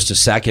panelists in just a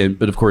second.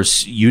 But of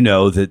course, you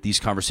know that these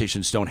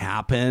conversations don't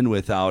happen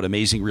without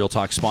amazing Real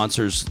Talk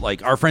sponsors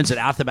like our friends at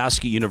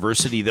Athabasca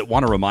University that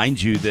want to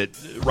remind you that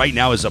right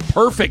now is a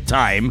perfect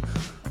time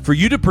for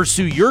you to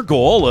pursue your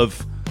goal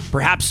of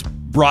perhaps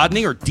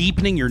broadening or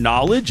deepening your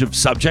knowledge of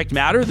subject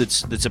matter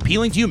that's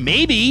appealing to you.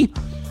 Maybe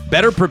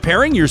better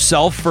preparing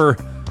yourself for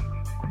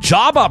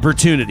job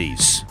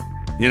opportunities.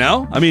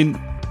 I mean,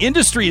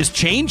 industry is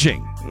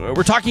changing.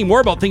 We're talking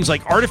more about things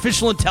like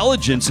artificial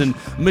intelligence and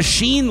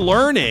machine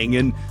learning.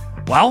 And,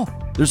 well,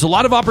 there's a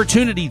lot of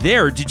opportunity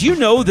there. Did you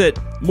know that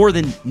more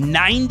than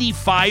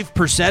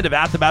 95% of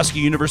Athabasca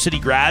University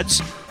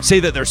grads say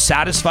that they're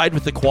satisfied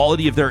with the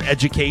quality of their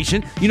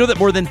education? You know that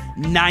more than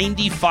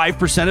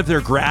 95% of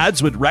their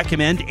grads would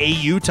recommend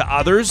AU to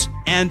others?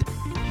 And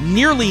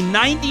nearly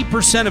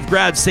 90% of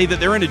grads say that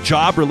they're in a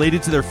job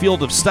related to their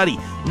field of study.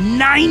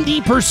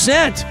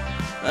 90%!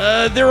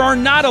 There are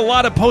not a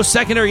lot of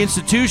post-secondary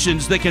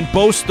institutions that can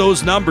boast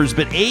those numbers,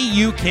 but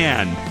AU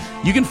can.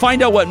 You can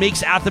find out what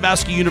makes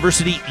Athabasca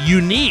University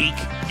unique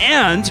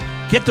and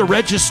get the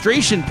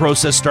registration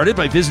process started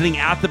by visiting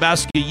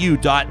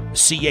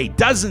athabascau.ca.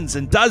 Dozens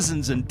and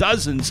dozens and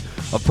dozens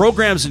of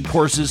programs and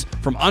courses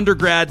from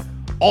undergrad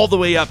all the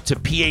way up to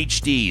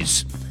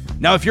PhDs.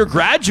 Now, if you're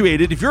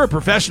graduated, if you're a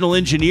professional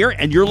engineer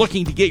and you're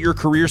looking to get your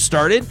career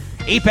started,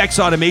 Apex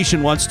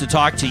Automation wants to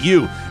talk to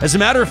you. As a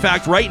matter of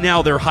fact, right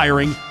now they're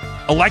hiring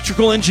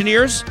electrical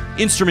engineers,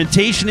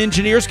 instrumentation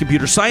engineers,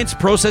 computer science,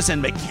 process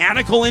and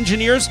mechanical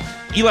engineers,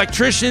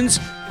 electricians,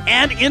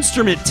 and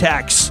instrument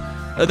techs.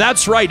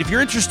 That's right. If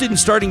you're interested in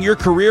starting your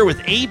career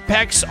with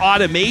Apex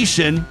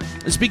Automation,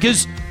 it's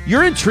because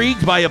you're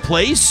intrigued by a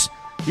place,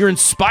 you're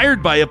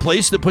inspired by a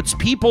place that puts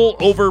people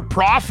over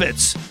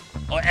profits.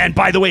 And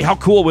by the way, how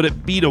cool would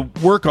it be to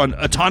work on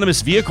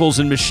autonomous vehicles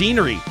and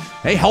machinery?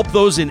 Hey, help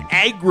those in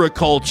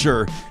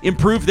agriculture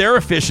improve their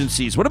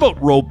efficiencies. What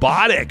about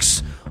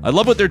robotics? I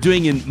love what they're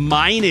doing in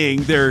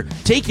mining. They're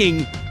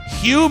taking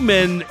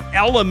human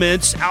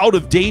elements out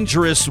of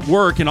dangerous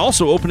work and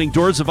also opening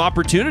doors of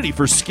opportunity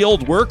for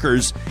skilled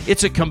workers.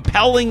 It's a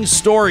compelling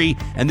story,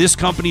 and this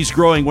company's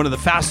growing, one of the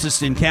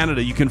fastest in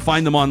Canada. You can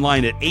find them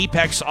online at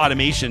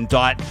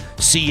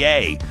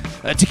apexautomation.ca.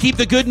 To keep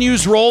the good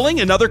news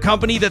rolling, another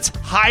company that's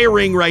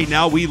hiring right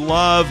now. We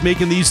love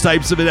making these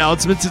types of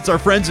announcements. It's our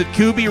friends at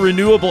Kuby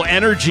Renewable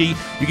Energy.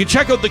 You can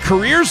check out the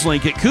careers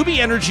link at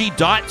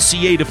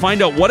kubyenergy.ca to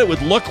find out what it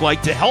would look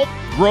like to help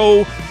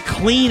grow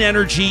clean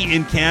energy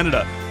in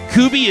Canada.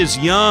 Kuby is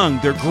young,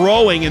 they're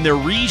growing, and they're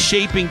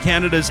reshaping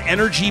Canada's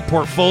energy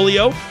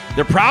portfolio.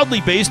 They're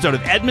proudly based out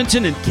of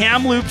Edmonton and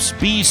Kamloops,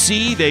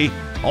 BC. They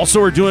also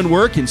are doing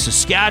work in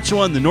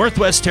Saskatchewan, the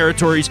Northwest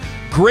Territories.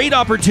 Great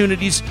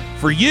opportunities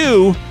for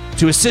you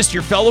to assist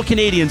your fellow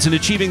Canadians in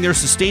achieving their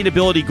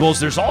sustainability goals.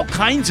 There's all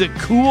kinds of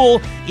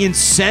cool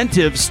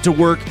incentives to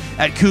work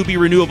at Kuby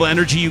Renewable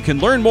Energy. You can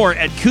learn more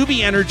at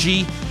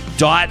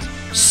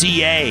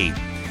kubyenergy.ca.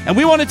 And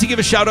we wanted to give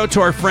a shout out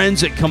to our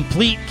friends at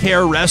Complete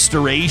Care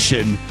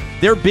Restoration.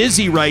 They're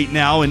busy right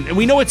now, and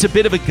we know it's a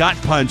bit of a gut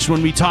punch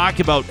when we talk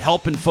about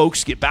helping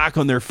folks get back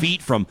on their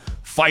feet from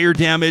fire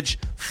damage,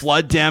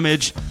 flood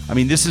damage. I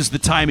mean, this is the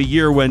time of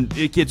year when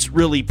it gets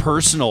really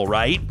personal,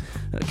 right?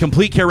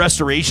 Complete Care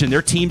Restoration,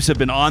 their teams have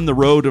been on the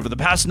road over the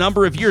past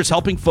number of years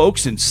helping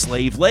folks in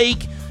Slave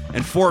Lake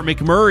and Fort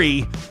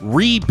McMurray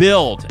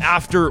rebuild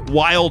after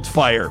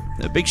wildfire.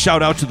 A big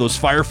shout out to those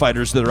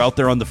firefighters that are out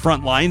there on the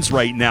front lines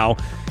right now.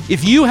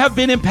 If you have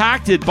been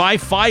impacted by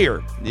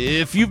fire,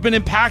 if you've been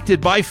impacted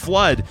by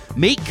flood,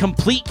 make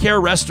Complete Care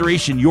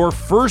Restoration your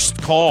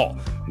first call.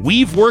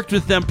 We've worked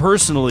with them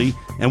personally,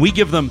 and we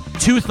give them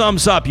 2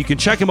 thumbs up. You can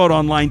check them out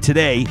online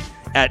today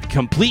at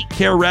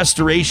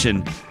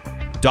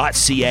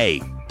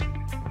completecarerestoration.ca.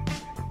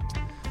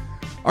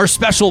 Our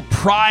special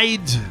Pride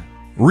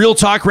Real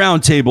Talk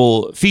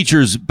Roundtable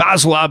features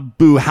Basil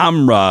Abu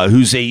Hamra,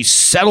 who's a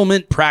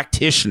settlement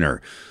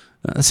practitioner.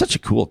 That's such a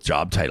cool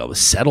job title, a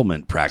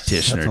settlement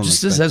practitioner. It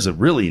just has a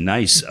really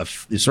nice,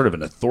 sort of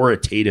an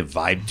authoritative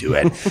vibe to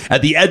it.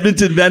 At the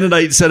Edmonton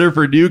Mennonite Center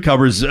for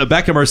Newcomers,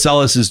 Becca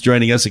Marcellus is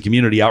joining us, a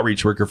community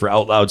outreach worker for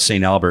Out Loud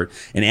St. Albert,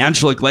 and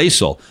Angela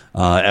Glaisel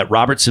at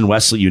Robertson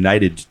Wesley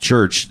United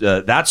Church.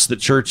 That's the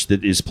church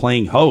that is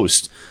playing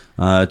host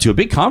to a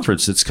big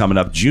conference that's coming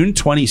up June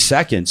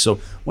 22nd. So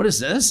what is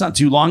that? That's not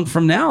too long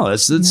from now.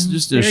 That's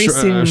just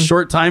a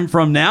short time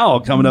from now,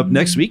 coming up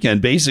next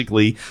weekend.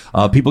 Basically,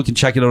 people can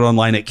check it out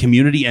online at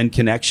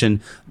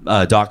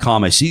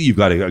communityandconnection.com. I see you've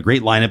got a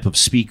great lineup of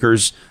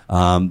speakers.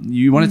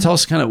 You want to tell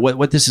us kind of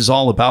what this is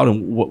all about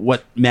and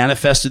what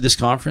manifested this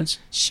conference?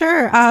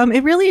 Sure.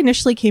 It really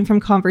initially came from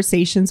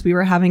conversations we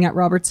were having at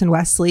Robertson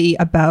Wesley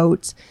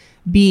about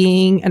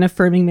being an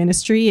affirming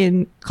ministry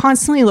and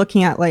constantly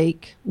looking at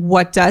like,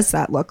 what does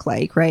that look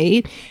like,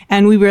 right?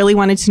 And we really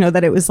wanted to know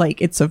that it was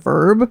like, it's a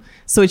verb,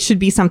 so it should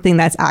be something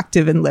that's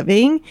active and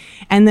living.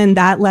 And then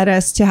that led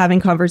us to having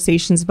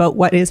conversations about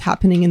what is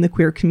happening in the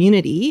queer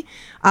community,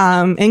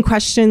 and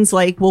questions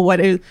like, well,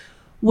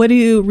 what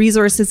do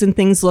resources and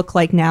things look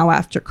like now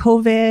after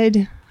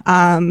COVID?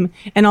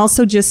 And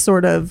also just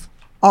sort of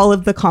all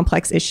of the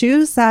complex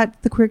issues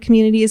that the queer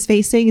community is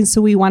facing. And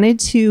so we wanted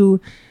to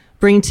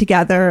bring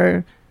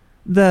together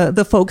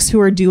the folks who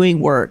are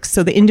doing work.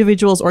 So the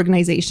individuals,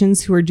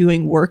 organizations who are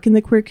doing work in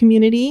the queer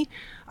community,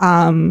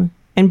 and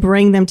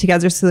bring them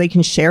together so they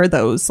can share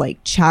those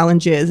like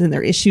challenges and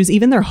their issues,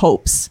 even their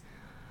hopes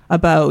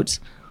about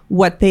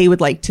what they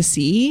would like to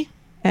see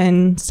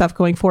and stuff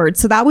going forward.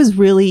 So that was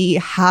really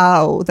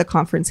how the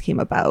conference came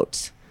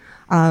about.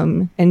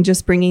 And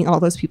just bringing all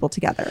those people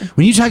together.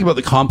 When you talk about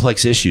the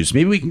complex issues,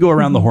 maybe we can go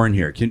around the horn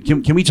here.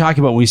 Can we talk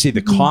about when we say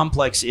the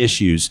complex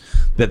issues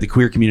that the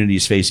queer community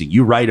is facing?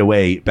 You right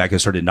away, Becca,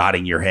 started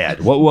nodding your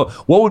head.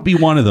 What would be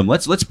one of them?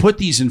 Let's put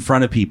these in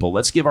front of people.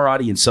 Let's give our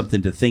audience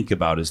something to think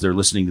about as they're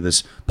listening to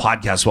this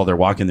podcast while they're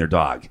walking their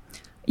dog.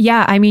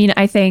 Yeah, I mean,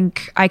 I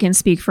think I can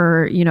speak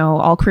for,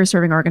 all queer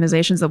serving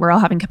organizations that we're all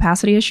having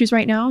capacity issues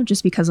right now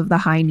just because of the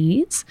high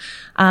needs.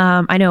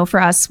 I know for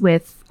us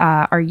with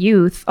our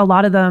youth, a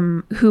lot of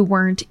them who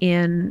weren't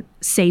in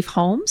safe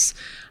homes,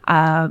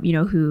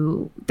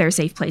 who their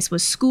safe place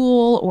was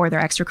school or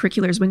their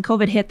extracurriculars. When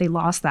COVID hit, they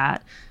lost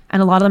that.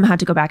 And a lot of them had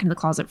to go back into the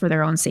closet for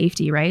their own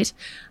safety, right?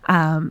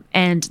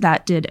 And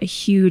that did a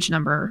huge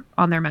number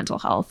on their mental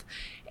health.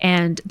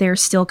 And they're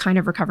still kind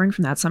of recovering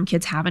from that. Some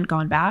kids haven't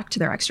gone back to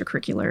their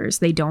extracurriculars.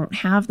 They don't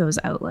have those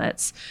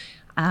outlets.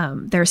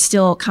 They're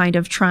still kind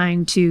of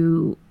trying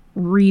to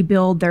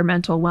rebuild their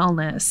mental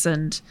wellness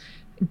and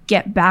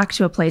get back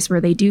to a place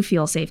where they do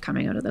feel safe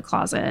coming out of the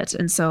closet.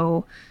 And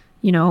so,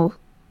 on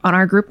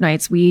our group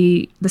nights,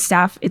 the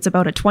staff, it's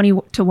about a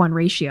 20-to-1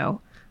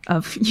 ratio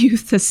of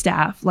youth to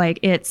staff.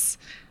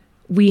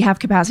 We have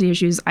capacity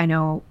issues. I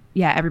know.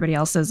 Yeah, everybody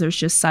else says there's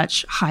just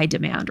such high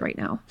demand right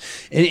now.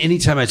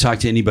 Anytime I talk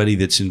to anybody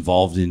that's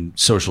involved in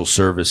social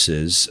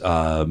services,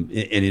 and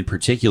in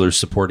particular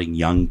supporting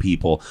young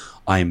people,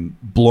 I'm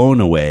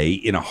blown away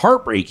in a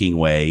heartbreaking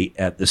way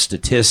at the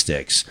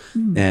statistics.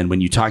 And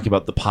when you talk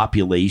about the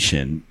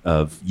population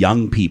of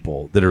young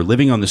people that are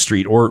living on the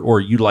street or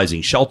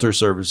utilizing shelter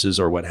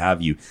services or what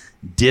have you,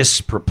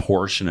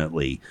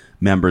 disproportionately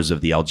members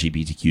of the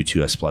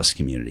LGBTQ2S+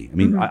 community. I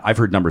mean, I've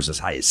heard numbers as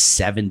high as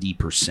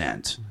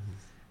 70%.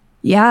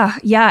 Yeah.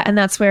 And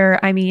that's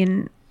where,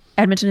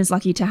 Edmonton is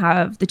lucky to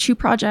have the Chew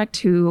Project,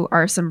 who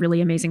are some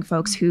really amazing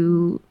folks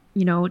who,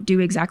 you know, do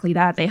exactly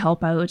that. They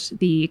help out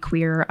the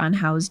queer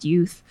unhoused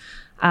youth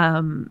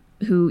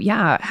who,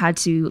 had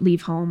to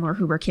leave home or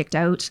who were kicked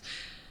out,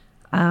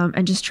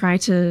 and just try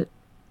to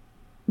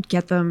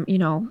get them, you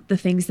know, the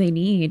things they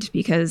need,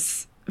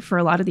 because for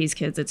a lot of these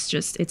kids,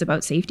 it's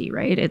about safety,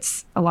 right?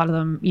 It's a lot of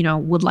them, you know,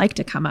 would like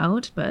to come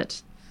out,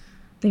 but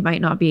they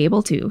might not be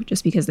able to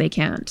just because they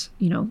can't,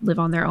 you know, live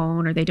on their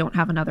own, or they don't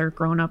have another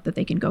grown up that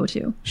they can go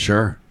to.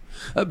 Sure.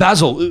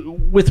 Basil,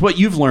 with what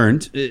you've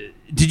learned,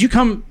 did you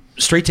come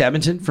straight to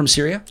Edmonton from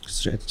Syria?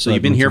 Straight. So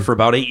you've been here for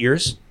about 8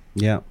 years?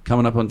 Yeah.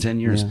 Coming up on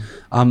 10 years.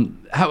 Yeah.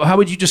 How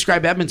would you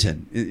describe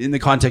Edmonton in the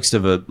context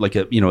of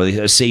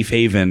a safe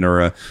haven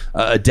or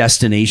a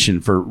destination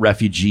for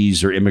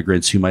refugees or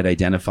immigrants who might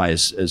identify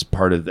as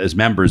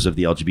members of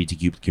the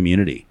LGBTQ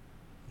community?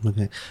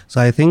 Okay,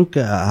 so I think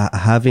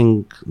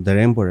having the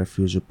Rainbow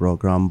Refugee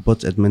Program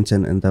put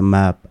Edmonton in the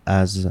map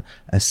as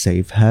a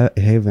safe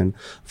haven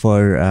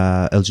for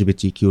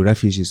LGBTQ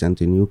refugees and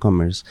the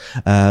newcomers.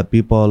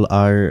 People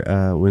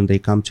are, when they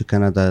come to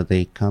Canada,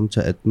 they come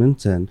to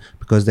Edmonton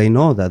because they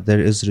know that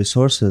there is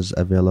resources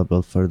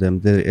available for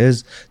them. There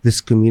is this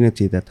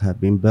community that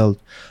have been built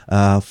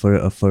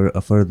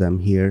for them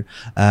here.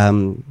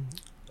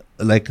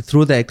 Like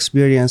through the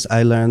experience,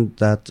 I learned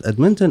that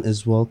Edmonton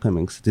is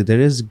welcoming city.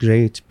 There is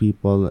great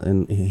people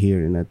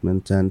here in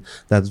Edmonton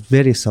that's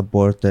very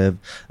supportive.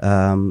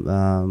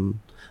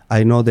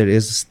 I know there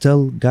is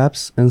still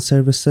gaps in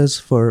services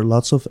for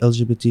lots of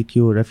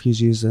LGBTQ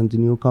refugees and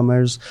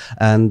newcomers,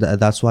 and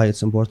that's why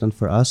it's important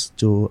for us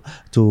to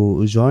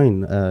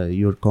join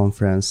your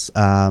conference,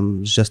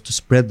 just to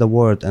spread the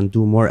word and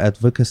do more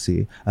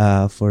advocacy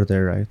for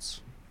their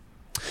rights.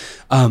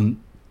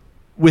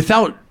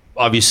 Without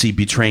obviously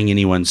betraying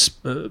anyone's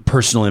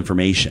personal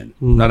information,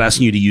 not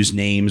asking you to use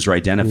names or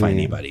identify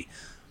anybody,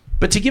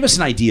 but to give us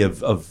an idea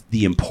of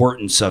the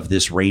importance of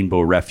this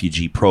Rainbow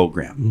Refugee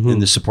Program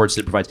and the supports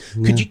that it provides.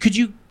 Could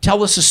you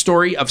tell us a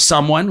story of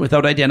someone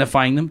without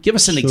identifying them? Give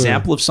us an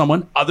example of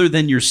someone other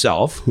than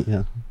yourself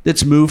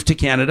that's moved to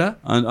Canada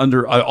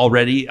under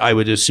already, I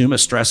would assume, a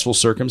stressful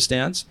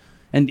circumstance,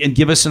 and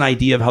give us an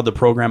idea of how the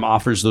program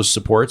offers those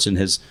supports and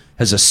has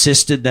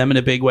assisted them in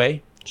a big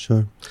way.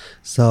 Sure.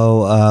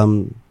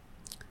 So,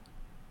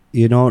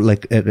 you know,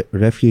 like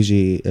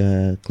refugee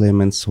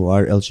claimants who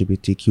are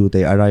LGBTQ,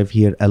 they arrive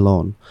here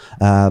alone,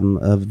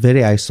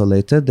 very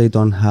isolated. They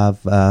don't have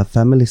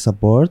family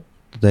support.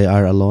 They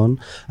are alone.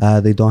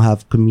 They don't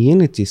have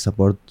community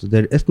support.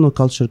 Their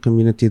ethnoculture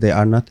community, they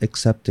are not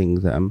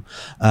accepting them.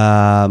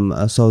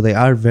 So they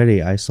are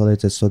very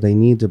isolated. So they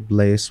need a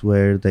place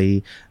where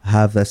they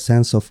have a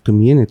sense of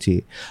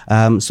community.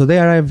 So they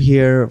arrive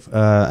here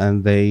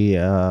and they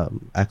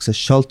access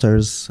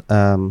shelters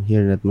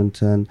here in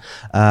Edmonton.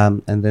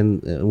 And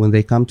then when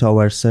they come to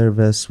our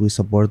service, we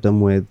support them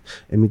with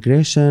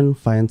immigration,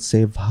 find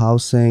safe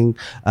housing,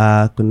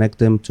 connect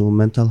them to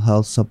mental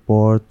health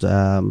support,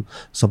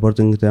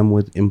 supporting them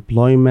with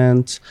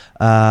employment,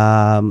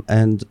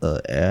 and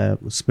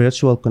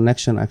spiritual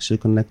connection, actually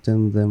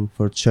connecting them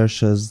for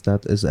churches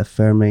that is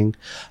affirming,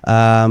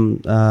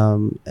 and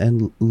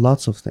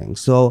lots of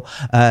things. So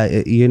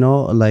you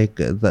know, like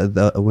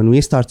when we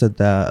started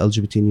the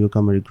LGBT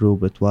newcomer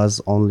group, it was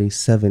only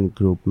 7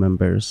 group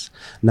members.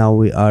 Now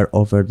we are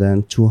over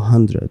than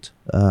 200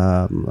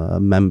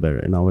 member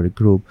in our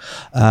group.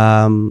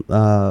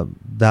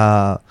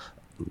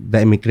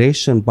 The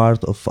immigration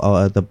part of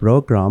the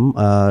program,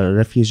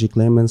 refugee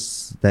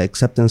claimants, the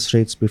acceptance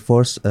rates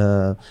before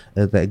the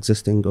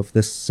existing of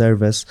this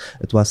service,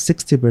 it was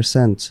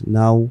 60%.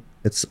 Now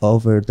it's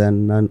over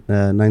than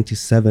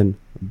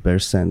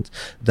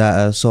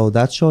 97%. So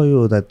that show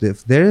you that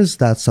if there is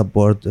that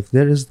support, if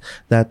there is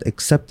that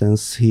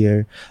acceptance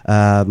here,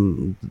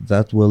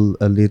 that will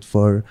lead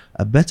for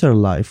a better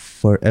life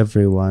for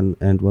everyone,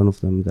 and one of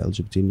them the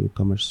LGBT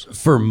newcomers.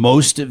 For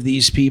most of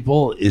these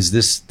people, is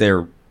this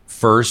their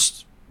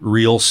first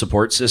real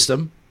support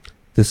system?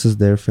 This is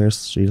their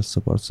first real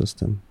support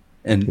system.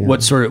 And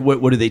what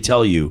do they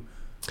tell you?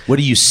 What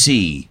do you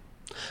see?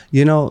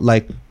 You know,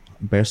 like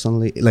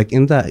personally, like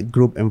in the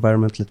group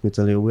environment, let me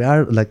tell you, we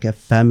are like a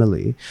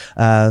family.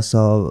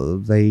 So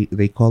they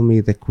call me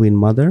the Queen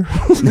Mother.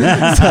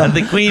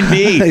 The Queen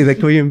Bee. The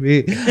Queen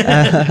Bee.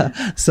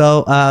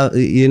 So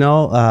you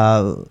know,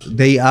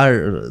 they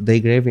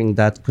craving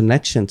that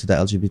connection to the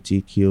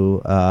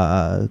LGBTQ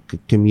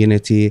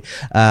community,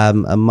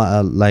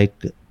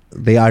 like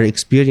they are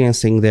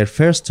experiencing their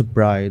first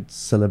Pride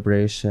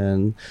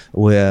celebration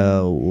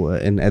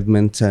in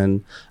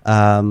Edmonton.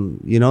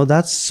 You know,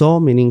 that's so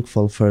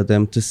meaningful for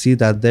them to see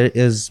that there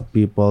is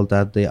people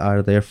that they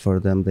are there for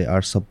them, they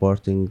are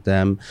supporting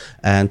them,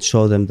 and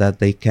show them that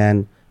they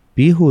can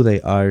be who they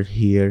are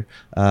here,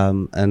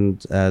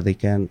 and they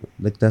can,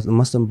 like, that's the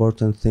most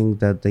important thing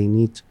that they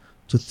need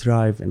to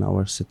thrive in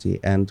our city.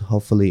 And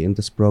hopefully in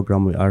this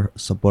program, we are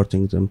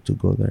supporting them to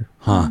go there.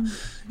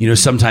 You know,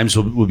 sometimes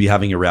we'll be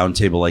having a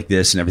roundtable like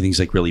this and everything's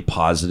like really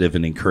positive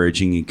and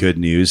encouraging and good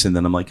news. And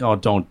then I'm like, oh,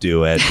 don't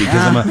do it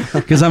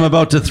because I'm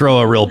about to throw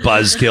a real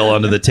buzzkill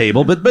onto the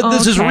table. But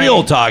this is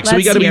real talk. So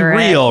we got to be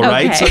real,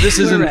 right? Okay. So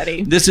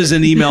this is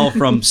an email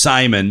from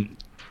Simon.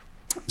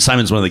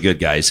 Simon's one of the good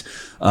guys.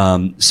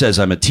 Says,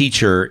 I'm a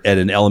teacher at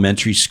an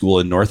elementary school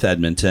in North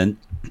Edmonton.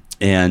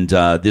 And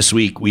this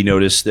week we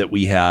noticed that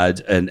we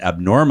had an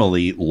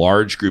abnormally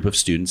large group of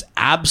students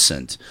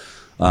absent.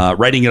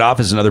 Writing it off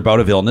as another bout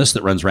of illness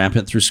that runs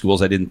rampant through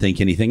schools. I didn't think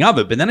anything of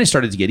it. But then I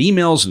started to get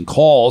emails and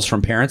calls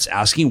from parents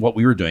asking what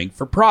we were doing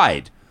for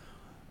Pride.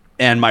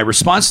 And my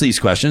response to these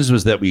questions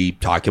was that we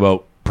talk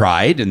about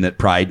pride, and that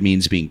pride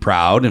means being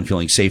proud and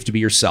feeling safe to be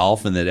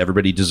yourself, and that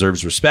everybody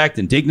deserves respect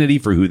and dignity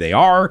for who they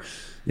are,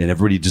 and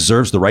everybody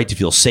deserves the right to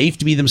feel safe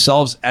to be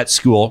themselves at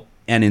school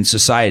and in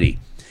society.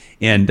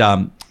 And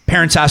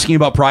parents asking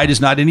about pride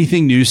is not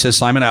anything new, says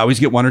Simon. I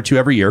always get one or two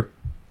every year.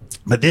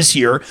 But this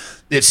year,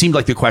 it seemed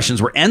like the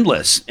questions were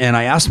endless. And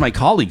I asked my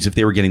colleagues if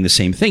they were getting the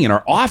same thing. And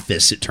our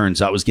office, it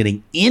turns out, was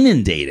getting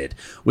inundated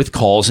with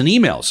calls and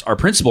emails. Our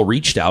principal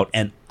reached out,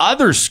 and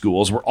other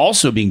schools were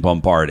also being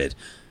bombarded.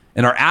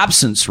 And our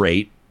absence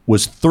rate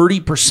was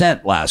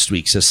 30% last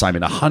week, says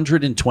Simon.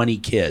 120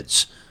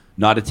 kids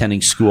not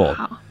attending school.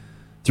 Wow.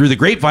 Through the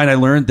grapevine, I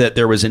learned that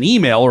there was an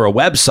email or a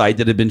website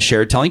that had been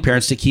shared telling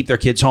parents to keep their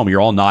kids home.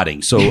 You're all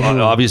nodding. So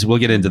obviously we'll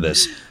get into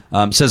this.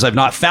 Says, I've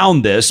not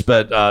found this,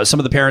 but some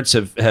of the parents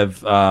have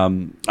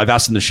I've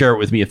asked them to share it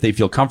with me if they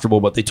feel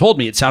comfortable. But they told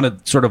me it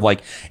sounded sort of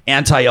like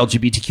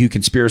anti-LGBTQ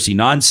conspiracy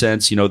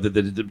nonsense. You know,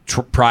 the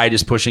Pride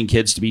is pushing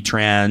kids to be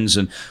trans.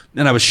 And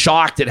I was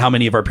shocked at how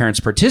many of our parents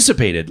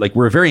participated. Like,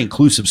 we're a very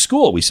inclusive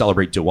school. We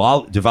celebrate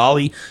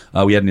Diwali.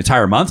 We had an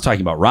entire month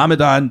talking about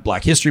Ramadan,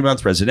 Black History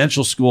Month,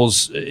 residential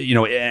schools,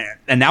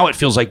 and now it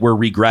feels like we're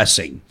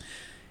regressing.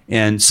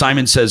 And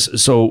Simon says,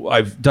 so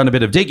I've done a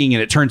bit of digging,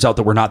 and it turns out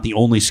that we're not the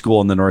only school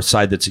on the north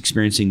side that's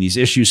experiencing these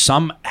issues.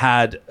 Some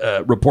had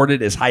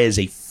reported as high as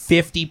a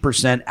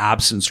 50%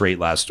 absence rate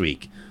last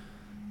week.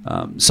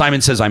 Simon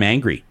says, I'm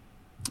angry.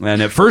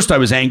 And at first I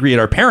was angry at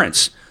our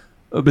parents,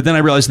 but then I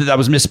realized that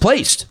was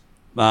misplaced.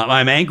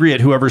 I'm angry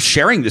at whoever's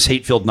sharing this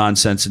hate-filled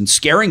nonsense and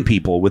scaring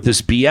people with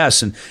this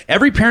BS. And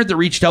every parent that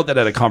reached out that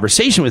had a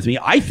conversation with me,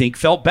 I think,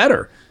 felt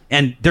better.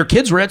 And their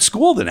kids were at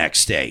school the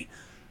next day.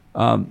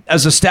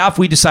 As a staff,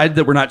 we decided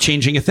that we're not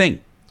changing a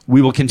thing.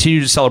 We will continue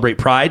to celebrate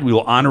Pride. We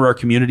will honor our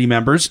community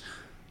members.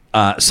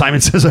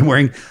 Simon says, I'm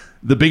wearing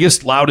the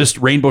biggest, loudest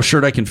rainbow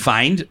shirt I can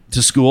find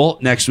to school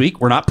next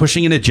week. We're not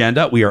pushing an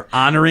agenda. We are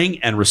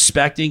honoring and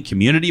respecting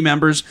community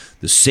members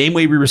the same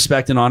way we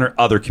respect and honor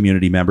other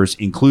community members.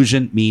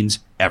 Inclusion means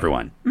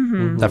everyone.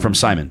 Mm-hmm. That from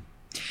Simon.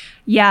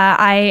 Yeah,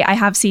 I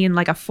have seen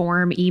like a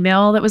form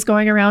email that was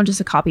going around,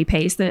 just a copy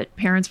paste that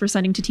parents were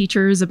sending to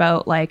teachers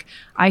about, like,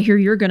 I hear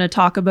you're going to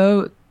talk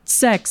about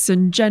sex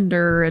and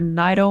gender,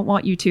 and I don't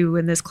want you to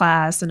in this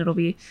class. And it'll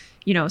be,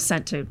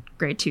 sent to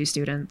grade 2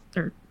 students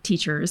or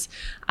teachers.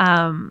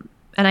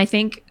 And I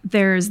think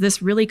there's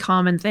this really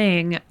common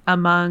thing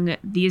among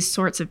these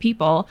sorts of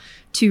people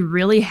to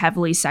really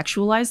heavily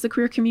sexualize the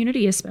queer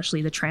community,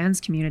 especially the trans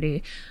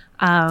community,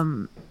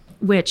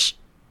 which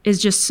is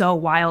just so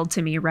wild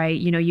to me, right?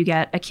 You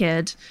get a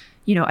kid,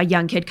 a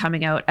young kid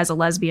coming out as a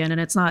lesbian,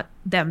 and it's not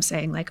them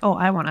saying like, oh,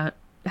 I want to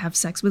have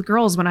sex with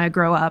girls when I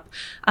grow up.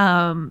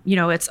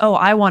 It's, oh,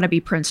 I want to be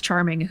Prince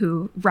Charming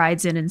who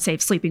rides in and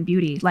saves Sleeping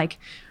Beauty. Like,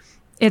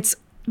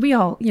 we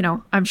all,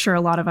 I'm sure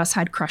a lot of us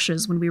had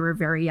crushes when we were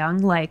very young.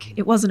 Like,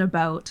 it wasn't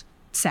about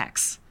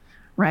sex,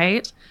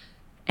 right?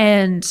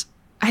 And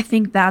I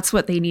think that's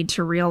what they need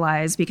to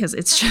realize, because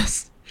it's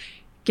just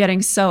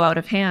getting so out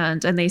of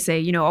hand. And they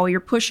say, oh, you're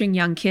pushing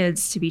young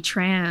kids to be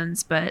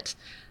trans, but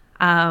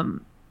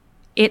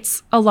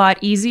it's a lot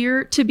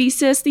easier to be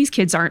cis. These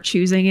kids aren't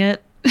choosing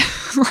it.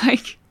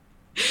 Like,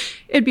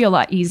 it'd be a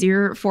lot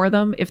easier for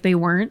them if they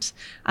weren't.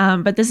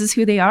 But this is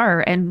who they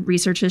are. And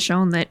research has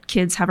shown that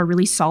kids have a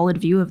really solid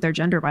view of their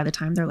gender by the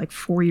time they're like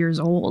 4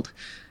 years old,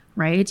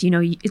 right?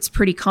 It's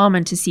pretty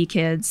common to see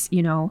kids,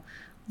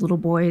 little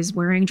boys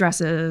wearing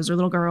dresses or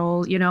little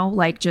girls,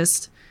 like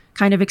just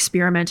kind of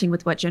experimenting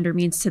with what gender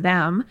means to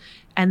them.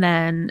 And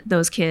then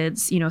those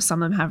kids,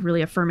 some of them have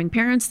really affirming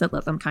parents that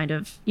let them kind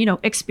of,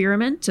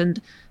 experiment.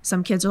 And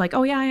some kids are like,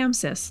 oh yeah, I am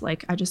cis.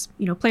 Like, I just,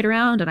 played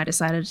around and I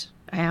decided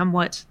I am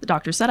what the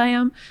doctor said I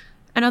am.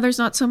 And others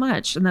not so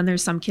much. And then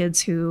there's some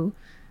kids who,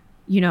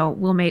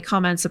 will make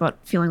comments about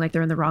feeling like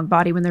they're in the wrong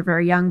body when they're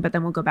very young, but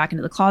then will go back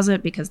into the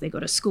closet because they go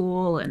to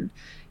school and,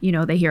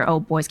 they hear, oh,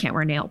 boys can't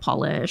wear nail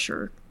polish,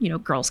 or,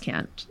 girls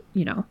can't,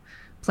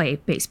 play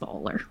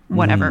baseball or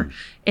whatever.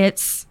 I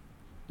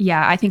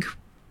think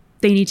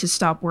they need to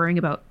stop worrying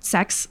about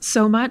sex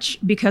so much,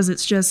 because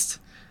it's just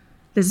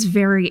this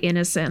very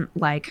innocent,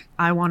 like,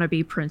 I want to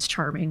be Prince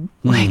Charming.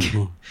 Like,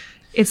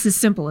 it's as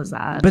simple as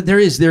that. But there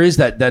is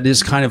that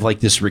is kind of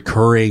like this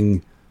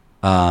recurring,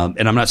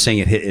 and I'm not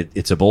saying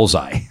it's a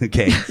bullseye,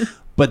 okay,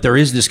 but there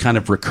is this kind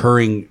of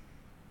recurring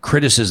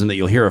criticism that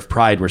you'll hear of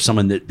Pride, where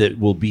someone that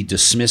will be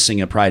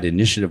dismissing a Pride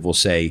initiative will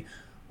say,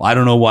 well, I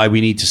don't know why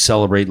we need to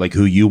celebrate like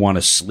who you want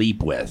to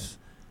sleep with.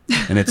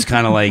 And it's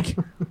kind of like,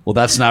 well,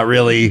 that's not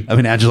really, I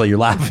mean, Angela, you're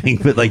laughing,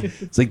 but like,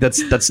 it's like,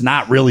 that's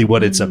not really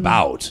what it's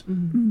about.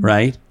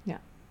 Right? Yeah.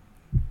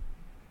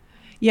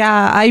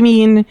 Yeah. I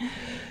mean,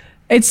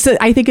 I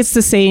think it's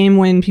the same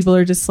when people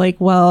are just like,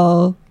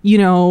 well, you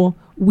know,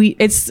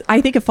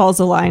 I think it falls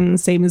a line the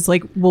same as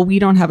like, well, we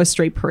don't have a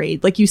straight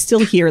parade. Like you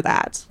still hear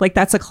that. Like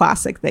that's a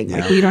classic thing.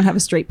 Like we don't have a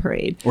straight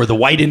parade. Or the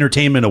White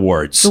Entertainment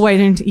Awards.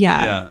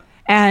 Yeah.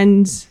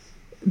 And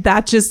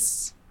that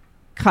just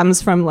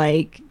comes from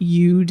like,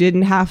 you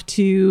didn't have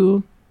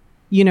to,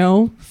 you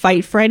know,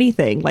 fight for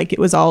anything. Like it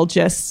was all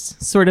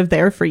just sort of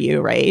there for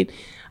you. Right.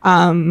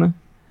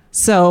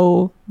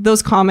 So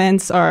those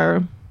comments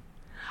are,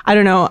 I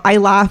don't know. I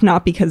laugh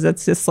not because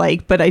it's just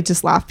like, but I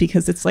just laugh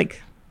because it's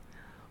like,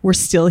 we're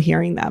still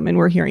hearing them and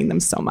we're hearing them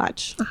so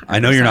much. 100%. I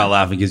know you're not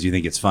laughing because you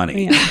think it's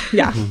funny.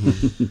 Yeah.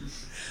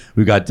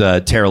 We've got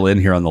Tara Lynn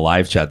here on the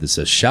live chat that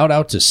says, shout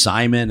out to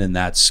Simon and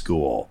that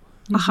school.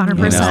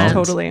 100%.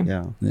 Totally.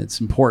 Yeah.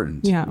 It's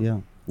important. Yeah.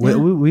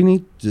 We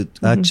need to,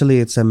 actually,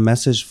 it's a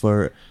message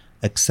for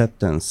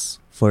acceptance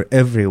for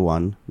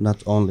everyone,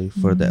 not only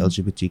for the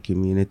LGBT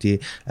community.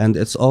 And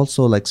it's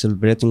also like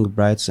celebrating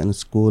brides in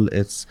school.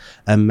 It's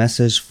a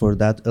message for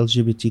that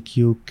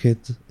LGBTQ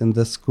kid in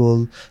the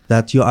school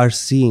that you are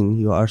seen,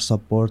 you are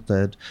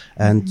supported,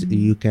 and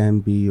you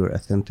can be your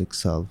authentic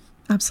self.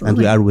 Absolutely. And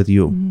we are with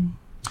you.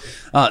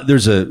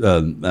 There's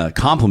a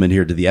compliment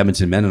here to the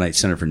Edmonton Mennonite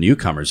Center for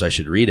Newcomers. I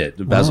should read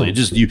it. Basil, you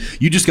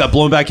just got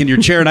blown back into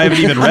your chair and I haven't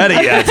even read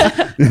it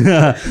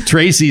yet.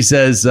 Tracy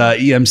says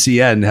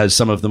EMCN has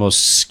some of the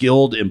most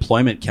skilled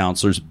employment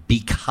counselors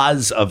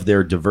because of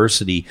their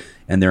diversity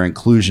and their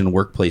inclusion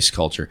workplace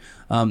culture.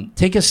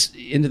 Take us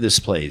into this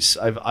place.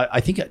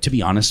 I think, to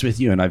be honest with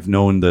you, and I've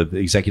known the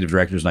executive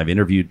directors and I've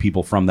interviewed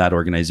people from that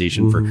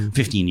organization for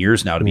 15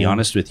 years now, to be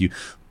honest with you.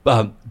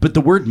 But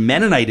the word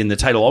Mennonite in the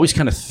title always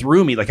kind of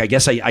threw me. Like, I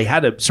guess I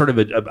had a sort of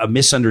a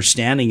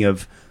misunderstanding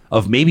of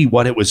maybe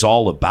what it was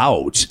all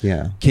about.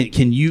 Yeah.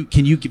 Can you,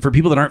 for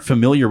people that aren't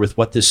familiar with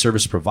what this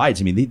service provides,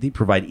 I mean, they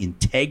provide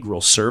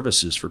integral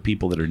services for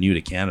people that are new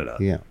to Canada.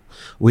 Yeah.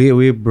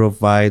 We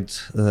provide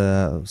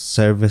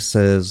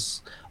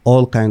services,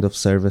 all kind of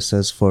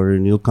services for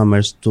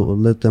newcomers to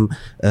let them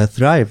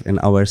thrive in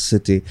our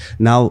city.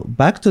 Now,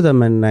 back to the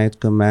Mennonite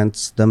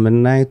comments. The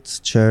Mennonite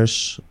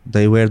Church,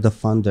 they were the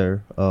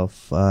founder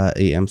of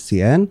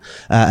EMCN,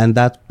 and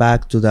that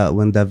back to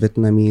when the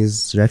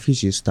Vietnamese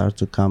refugees start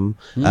to come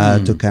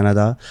to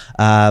Canada.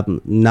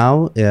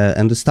 Now,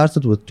 and it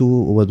started with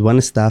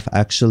one staff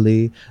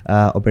actually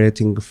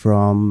operating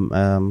from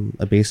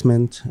a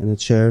basement in a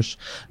church.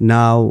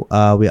 Now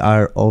we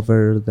are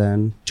over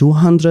than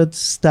 200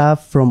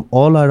 staff from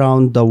all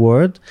around the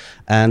world.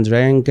 And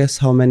Ryan, guess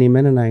how many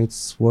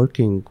Mennonites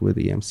working with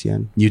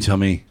EMCN? You tell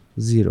me.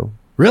 0.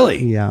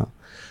 Really? Yeah.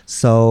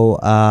 So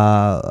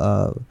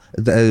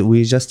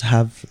we just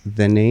have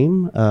the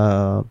name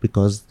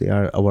because they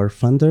are our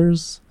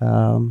funders.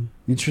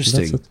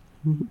 Interesting.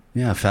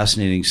 Yeah,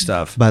 fascinating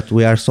stuff. But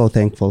we are so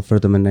thankful for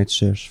the Mennonite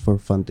Church for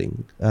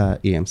funding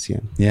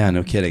EMCN. Yeah,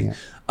 no kidding.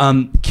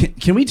 Yeah.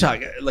 Can we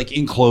talk, like,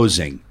 in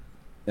closing,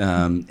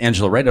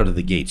 Angela, right out of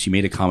the gates, you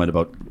made a comment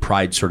about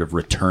Pride sort of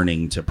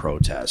returning to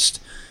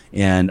protest.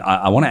 And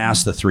I want to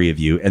ask the three of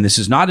you, and this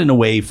is not in a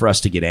way for us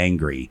to get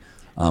angry.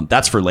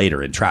 That's for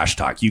later in Trash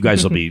Talk. You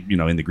guys will be,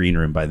 in the green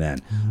room by then.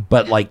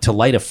 But like to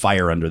light a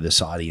fire under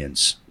this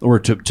audience, or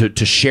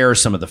to share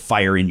some of the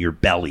fire in your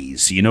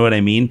bellies. You know what I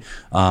mean?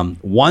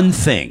 One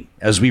thing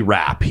as we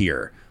wrap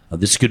here.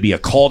 This could be a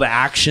call to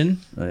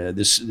action.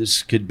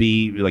 This could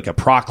be like a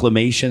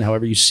proclamation,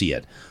 however you see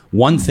it.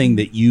 One thing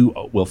that you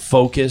will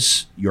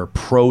focus your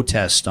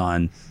protest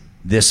on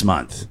this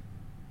month.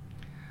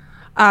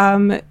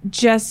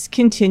 Just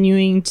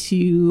continuing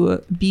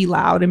to be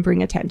loud and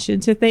bring attention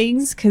to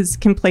things, because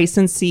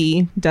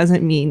complacency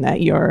doesn't mean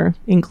that you're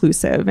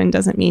inclusive and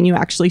doesn't mean you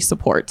actually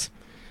support,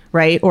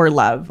 right? Or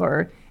love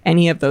or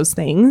any of those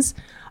things.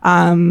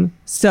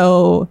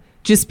 So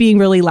just being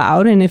really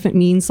loud. And if it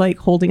means like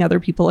holding other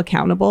people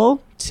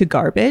accountable to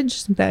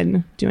garbage,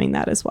 then doing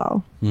that as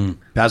well.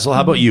 Basil,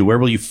 how about you? Where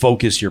will you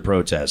focus your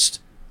protest?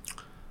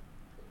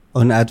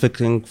 On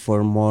advocating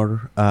for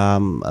more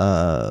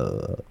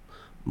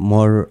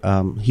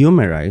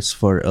human rights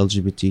for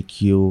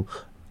LGBTQ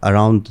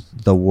around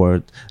the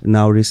world.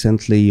 Now,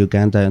 recently,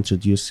 Uganda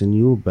introduced a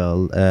new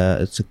bill.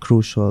 It's a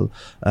crucial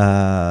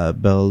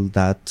bill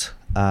that,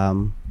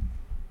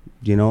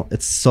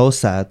 it's so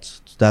sad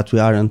that we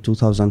are in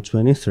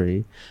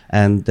 2023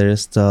 and there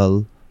is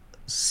still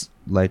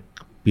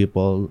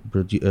people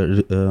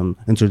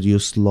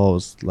introduce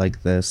laws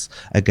like this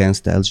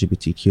against the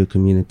LGBTQ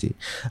community.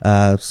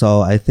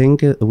 So I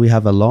think we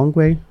have a long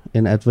way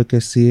in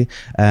advocacy,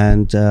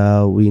 and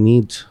we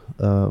need,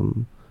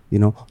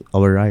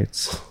 our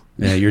rights.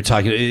 Yeah, you're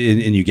talking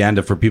in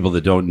Uganda, for people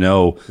that don't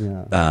know.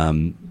 Yeah.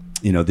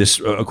 This,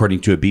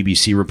 according to a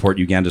BBC report,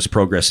 Uganda's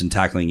progress in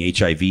tackling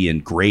HIV in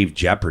grave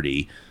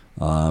jeopardy.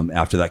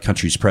 after that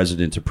country's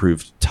president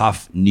approved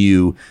tough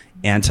new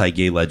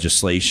anti-gay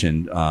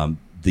legislation.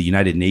 The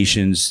United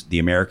Nations, the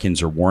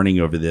Americans are warning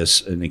over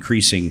this, an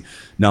increasing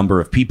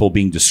number of people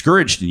being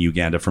discouraged in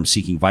Uganda from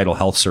seeking vital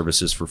health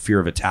services for fear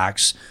of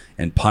attacks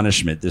and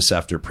punishment. This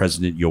after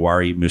President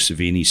Yoweri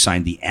Museveni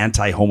signed the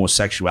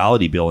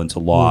anti-homosexuality bill into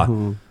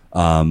law,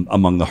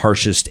 among the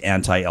harshest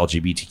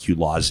anti-LGBTQ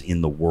laws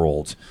in the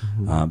world.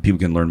 People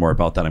can learn more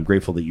about that. I'm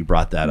grateful that you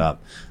brought that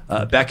up.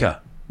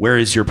 Becca, where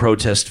is your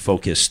protest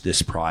focus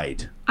this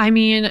Pride? I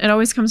mean, it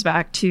always comes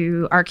back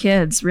to our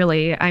kids,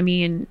 really. I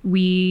mean,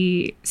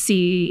 we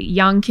see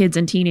young kids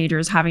and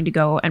teenagers having to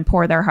go and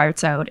pour their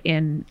hearts out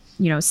in,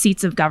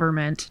 seats of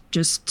government,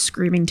 just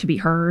screaming to be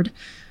heard.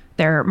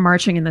 They're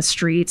marching in the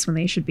streets when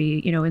they should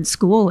be, in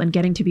school and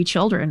getting to be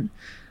children.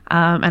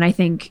 And I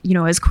think,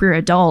 as queer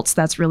adults,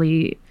 that's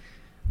really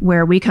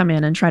where we come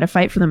in and try to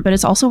fight for them. But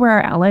it's also where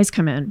our allies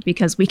come in,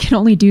 because we can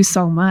only do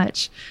so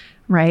much,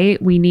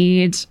 right? We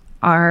need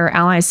our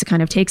allies to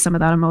kind of take some of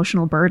that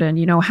emotional burden,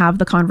 have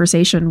the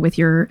conversation with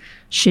your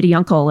shitty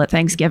uncle at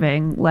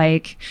Thanksgiving.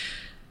 Like,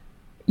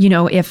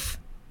 if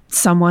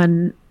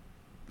someone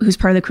who's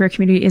part of the queer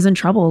community is in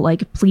trouble,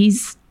 like,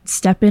 please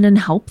step in and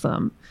help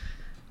them.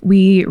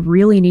 We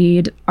really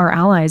need our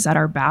allies at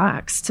our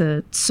backs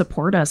to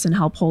support us and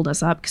help hold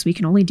us up, because we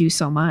can only do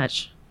so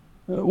much.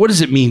 What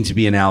does it mean to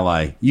be an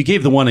ally? You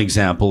gave the one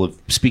example of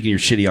speaking to your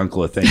shitty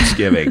uncle at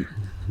Thanksgiving.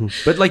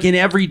 But like in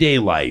everyday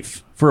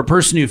life, for a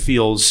person who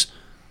feels,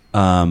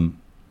 and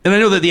I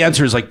know that the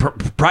answer is like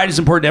pride is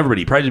important to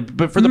everybody. Pride,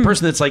 but for the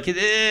person that's like,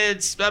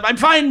 I'm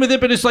fine with it,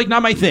 but it's like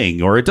not my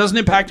thing, or it doesn't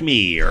impact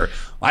me, or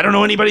I don't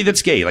know anybody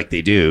that's gay. Like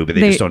they do, but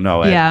they just don't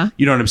know it. Yeah.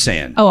 You know what I'm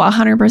saying? Oh,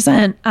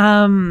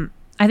 100%.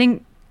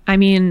 I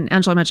mean,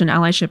 Angela mentioned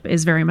allyship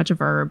is very much a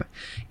verb.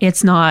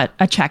 It's not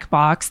a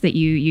checkbox that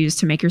you use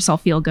to make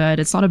yourself feel good.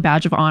 It's not a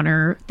badge of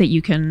honor that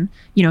you can,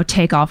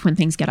 take off when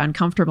things get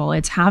uncomfortable.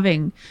 It's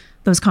having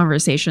those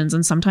conversations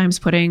and sometimes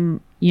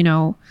putting,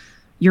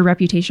 your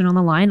reputation on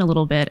the line a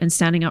little bit and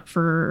standing up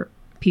for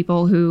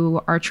people who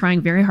are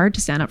trying very hard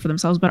to stand up for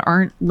themselves but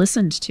aren't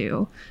listened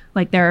to.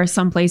 Like there are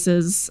some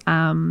places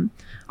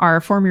our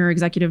former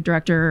executive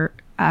director,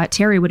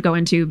 Terry, would go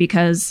into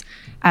because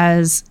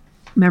as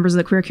members of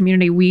the queer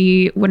community,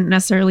 we wouldn't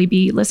necessarily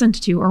be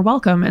listened to or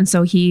welcome. And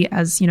so he,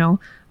 as,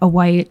 a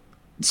white,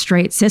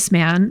 straight, cis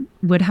man,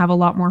 would have a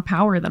lot more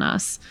power than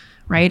us.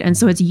 Right. And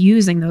so it's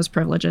using those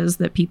privileges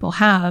that people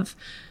have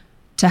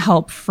to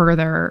help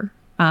further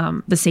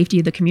the safety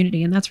of the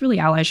community. And that's really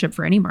allyship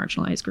for any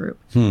marginalized group.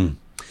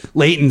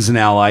 Leighton's an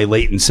ally.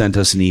 Leighton sent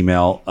us an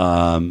email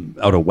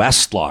out of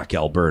Westlock,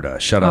 Alberta.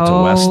 Shout out to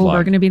Westlock.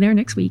 We're going to be there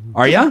next week.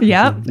 Are you?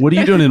 Yeah. What are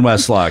you doing in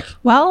Westlock?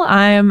 Well,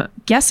 I'm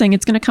guessing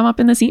it's going to come up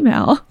in this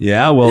email.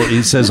 Yeah. Well,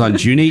 it says on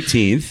June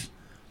 18th,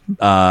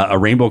 a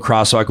rainbow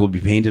crosswalk will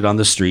be painted on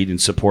the street in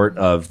support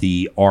of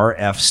the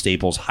R.F.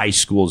 Staples High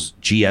School's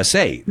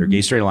GSA, their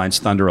Gay Straight Alliance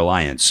Thunder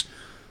Alliance.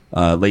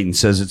 Leighton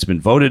says it's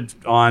been voted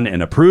on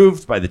and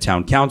approved by the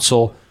town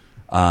council,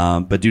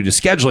 but due to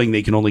scheduling,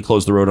 they can only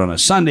close the road on a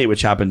Sunday,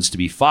 which happens to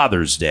be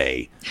Father's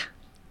Day.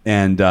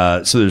 And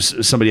so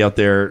there's somebody out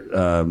there,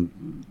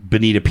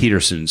 Benita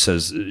Peterson,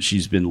 says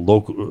she's been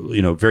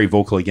very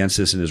vocal against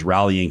this and is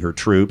rallying her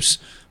troops.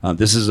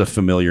 This is a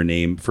familiar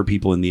name for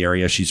people in the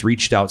area. She's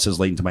reached out,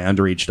 says Leighton, to my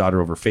underage daughter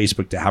over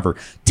Facebook to have her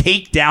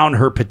take down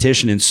her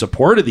petition in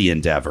support of the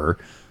endeavor.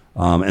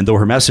 And though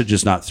her message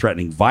is not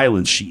threatening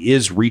violence, she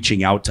is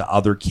reaching out to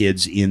other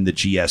kids in the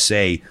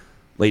GSA.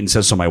 Leighton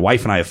says, so my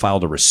wife and I have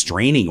filed a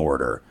restraining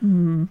order.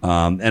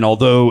 And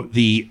although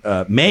the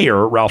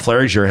mayor, Ralph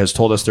Larriger, has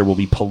told us there will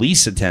be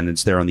police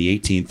attendance there on the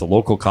 18th, the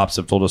local cops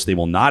have told us they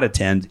will not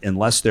attend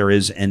unless there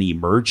is an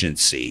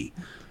emergency.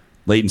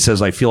 Leighton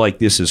says, I feel like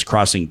this is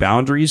crossing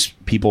boundaries,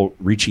 people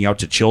reaching out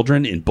to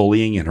children in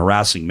bullying and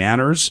harassing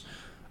manners.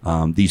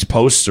 These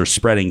posts are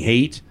spreading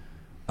hate.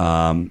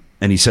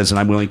 And he says, and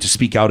I'm willing to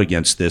speak out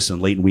against this.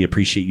 And Leighton, we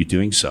appreciate you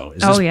doing so.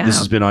 This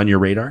has been on your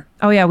radar?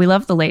 Oh, yeah. We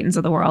love the Leightons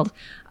of the world.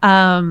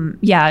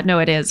 Yeah, no,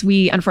 it is.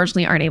 We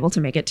unfortunately aren't able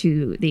to make it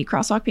to the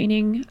crosswalk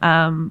painting,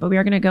 but we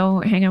are going to go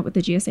hang out with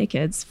the GSA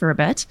kids for a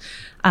bit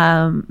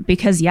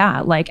because,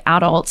 like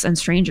adults and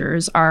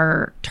strangers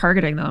are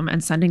targeting them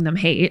and sending them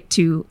hate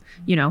to,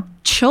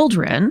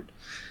 children.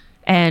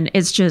 And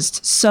it's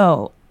just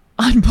so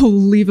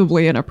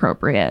unbelievably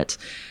inappropriate.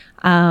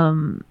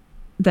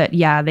 That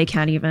they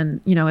can't even,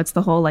 it's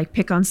the whole like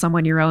pick on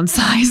someone your own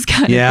size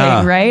kind of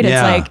thing, right?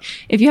 It's like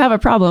if you have a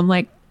problem,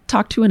 like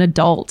talk to an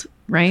adult,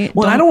 right?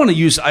 Well, I don't want to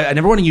use, I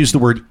never want to use the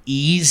word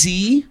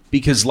easy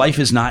because life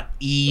is not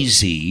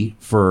easy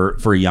for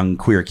a young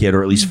queer kid,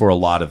 or at least for a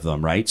lot of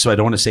them, right? So I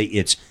don't want to say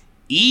it's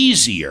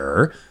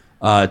easier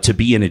to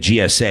be in a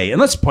GSA.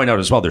 And let's point out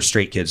as well, there's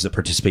straight kids that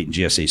participate in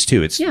GSAs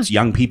too. It's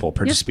young people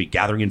participate,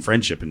 gathering in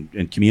friendship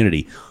and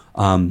community.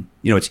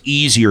 It's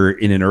easier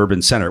in an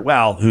urban center.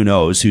 Well, who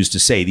knows? Who's to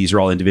say? These are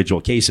all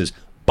individual cases.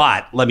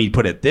 But let me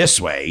put it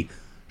this way.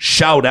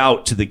 Shout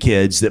out to the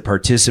kids that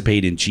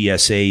participate in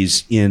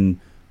GSAs in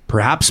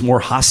perhaps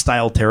more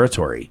hostile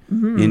territory,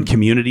 in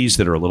communities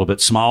that are a little bit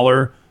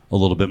smaller, a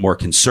little bit more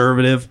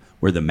conservative,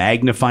 where the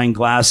magnifying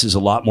glass is a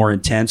lot more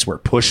intense, where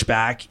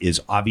pushback is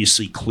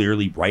obviously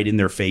clearly right in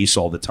their face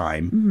all the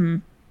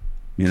time.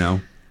 You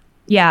know?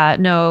 Yeah,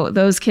 no,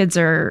 those kids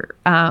are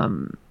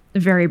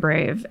very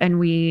brave, and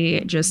we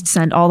just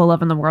send all the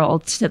love in the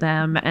world to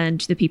them and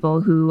to the people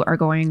who are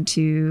going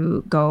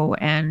to go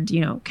and,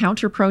 you know,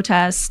 counter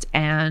protest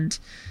and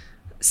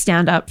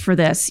stand up for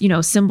this, you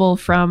know, symbol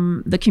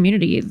from the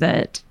community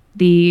that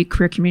the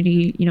queer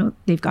community, you know,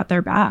 they've got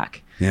their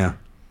back. Yeah.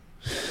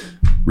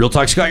 Real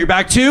Talk's got your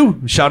back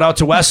too. Shout out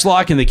to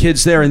Westlock and the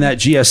kids there in that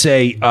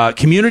GSA.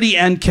 Community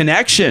and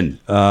Connection.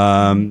 The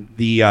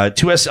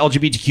 2S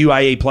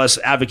LGBTQIA plus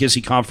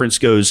advocacy conference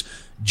goes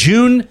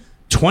June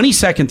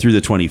 22nd through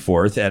the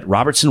 24th at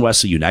Robertson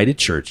Wesley United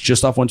Church,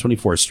 just off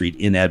 124th Street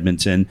in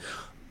Edmonton.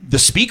 The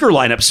speaker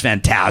lineup's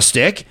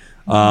fantastic,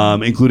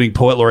 including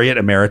Poet Laureate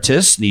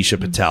Emeritus Nisha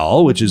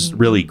Patel, which is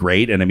really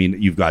great. And I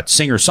mean, you've got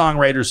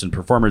singer-songwriters and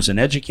performers and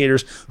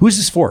educators. Who is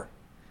this for?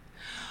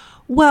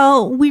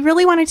 Well, we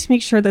really wanted to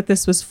make sure that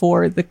this was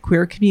for the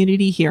queer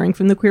community, hearing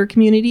from the queer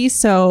community.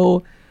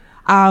 So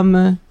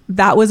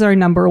that was our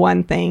number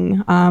one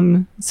thing.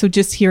 So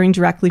just hearing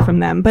directly from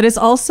them. But it's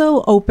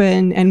also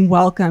open and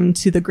welcome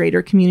to the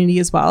greater community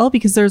as well,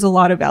 because there's a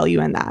lot of value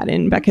in that.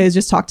 And Becca has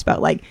just talked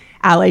about like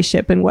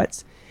allyship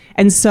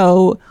and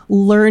so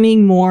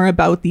learning more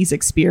about these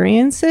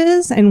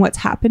experiences and what's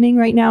happening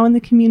right now in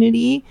the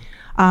community,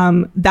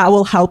 that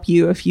will help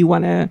you if you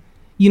want to,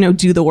 you know,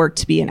 do the work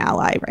to be an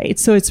ally, right?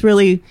 So it's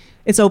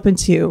open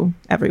to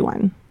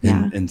everyone.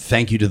 And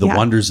thank you to the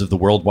wonders of the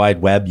World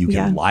Wide Web. You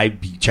can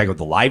check out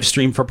the live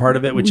stream for part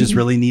of it, which is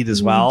really neat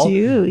as well.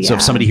 So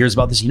if somebody hears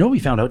about this, you know, we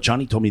found out,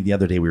 Johnny told me the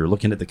other day, we were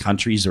looking at the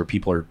countries where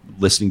people are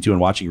listening to and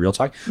watching Real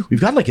Talk.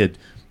 We've got like a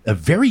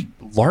very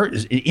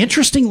large,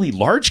 interestingly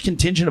large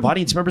contingent of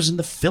audience members in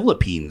the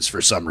Philippines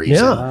for some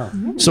reason. Yeah.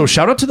 So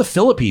shout out to the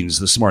Philippines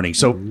this morning.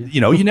 So, you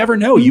know, you never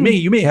know. You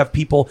may have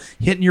people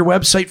hitting your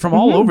website from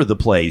all over the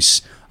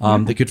place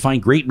that could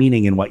find great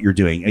meaning in what you're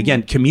doing.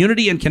 Again,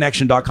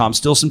 communityandconnection.com,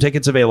 still some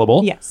tickets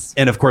available. Yes.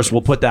 And of course,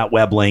 we'll put that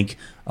web link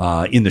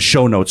in the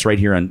show notes right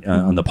here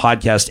on the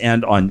podcast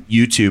and on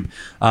YouTube.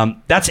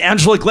 That's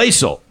Angela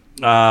Glaisel,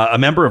 a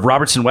member of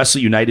Robertson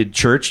Wesley United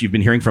Church. You've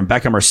been hearing from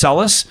Becca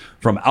Marcellus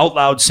from Out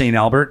Loud St.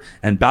 Albert,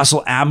 and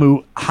Basil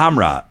Abu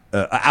Hamra,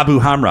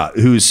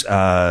 who's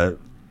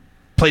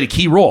played a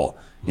key role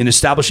in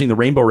establishing the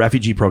Rainbow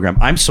Refugee Program.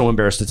 I'm so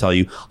embarrassed to tell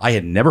you, I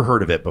had never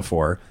heard of it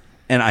before,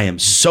 and I am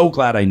so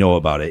glad I know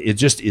about it. It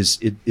just is,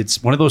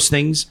 it's one of those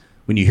things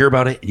when you hear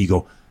about it and you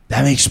go,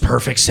 that makes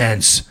perfect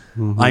sense.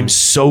 I'm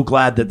so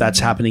glad that that's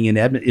happening in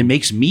Edmonton. It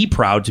makes me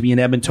proud to be an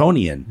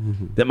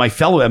Edmontonian, that my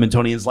fellow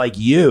Edmontonians like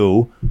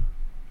you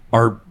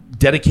are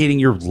dedicating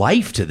your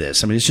life to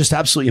this. I mean, it's just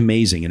absolutely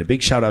amazing. And a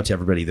big shout out to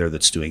everybody there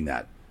that's doing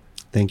that.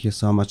 Thank you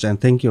so much. And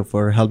thank you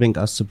for helping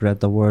us spread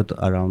the word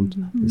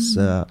around this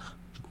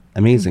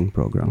amazing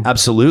program.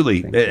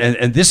 Absolutely.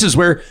 And this is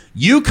where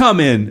you come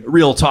in,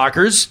 Real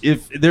Talkers.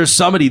 If there's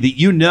somebody that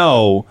you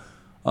know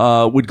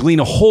would glean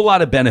a whole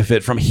lot of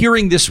benefit from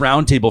hearing this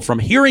roundtable, from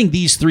hearing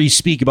these three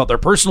speak about their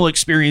personal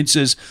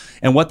experiences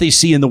and what they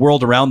see in the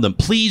world around them,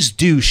 please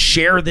do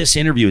share this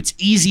interview. It's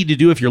easy to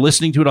do if you're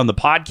listening to it on the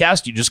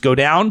podcast. You just go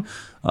down,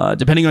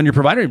 depending on your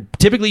provider.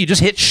 Typically, you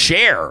just hit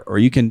share, or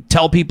you can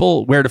tell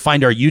people where to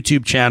find our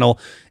YouTube channel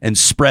and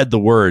spread the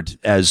word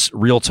as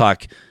Real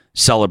Talk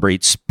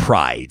celebrates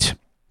Pride.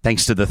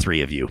 Thanks to the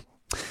three of you.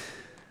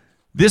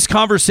 This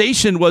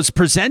conversation was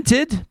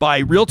presented by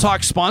Real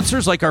Talk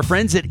sponsors like our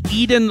friends at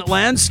Eden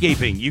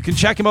Landscaping. You can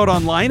check them out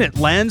online at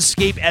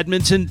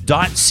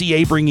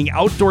landscapeedmonton.ca, bringing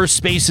outdoor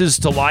spaces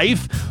to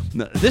life.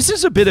 This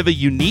is a bit of a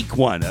unique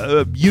one,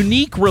 a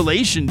unique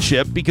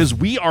relationship, because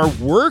we are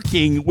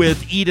working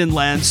with Eden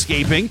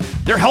Landscaping.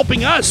 They're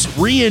helping us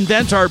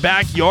reinvent our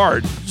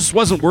backyard. It just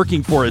wasn't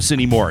working for us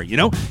anymore. You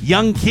know,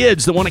 young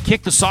kids that want to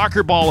kick the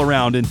soccer ball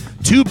around, and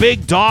two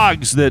big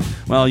dogs that,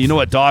 well, you know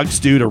what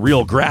dogs do to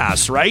real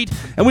grass, right?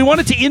 And we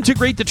wanted to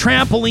integrate the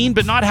trampoline,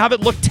 but not have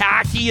it look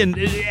tacky. And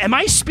am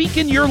I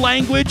speaking your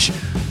language?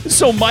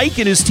 So Mike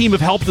and his team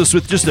have helped us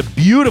with just a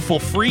beautiful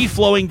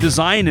free-flowing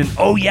design. And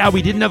oh yeah,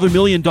 we didn't have $1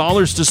 million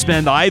to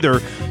spend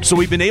either. So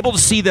we've been able to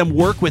see them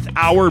work with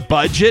our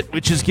budget,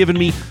 which has given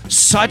me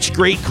such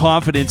great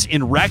confidence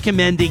in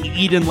recommending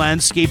Eden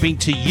Landscaping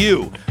to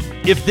you.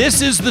 If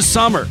this is the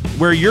summer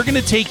where you're going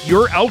to take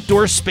your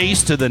outdoor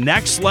space to the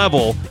next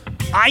level,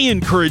 I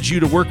encourage you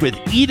to work with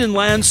Eden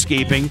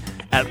Landscaping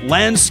at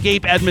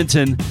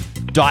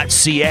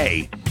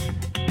landscapeedmonton.ca.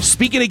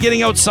 Speaking of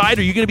getting outside,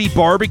 are you going to be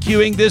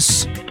barbecuing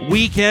this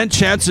weekend?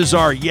 Chances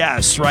are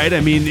yes, right? I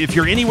mean, if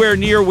you're anywhere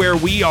near where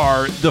we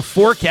are, the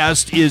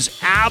forecast is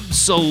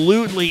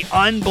absolutely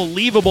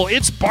unbelievable.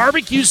 It's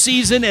barbecue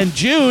season, and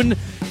June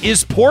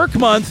is pork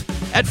month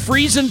at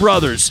Friesen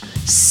Brothers.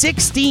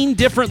 16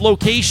 different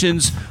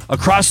locations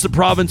across the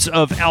province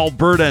of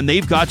Alberta, and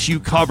they've got you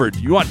covered.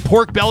 You want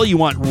pork belly, you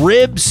want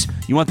ribs,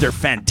 you want their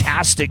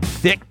fantastic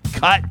thick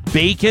cut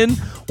bacon,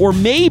 or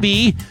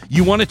maybe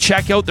you want to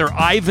check out their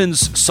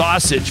Ivan's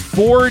sausage.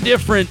 4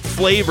 different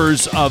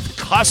flavors of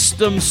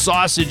custom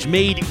sausage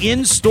made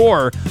in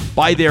store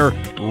by their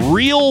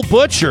real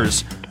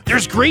butchers.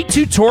 There's great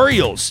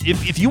tutorials.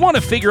 If you want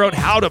to figure out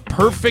how to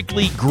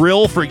perfectly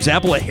grill, for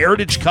example, a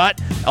heritage cut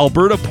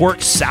Alberta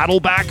pork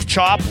saddleback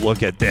chop,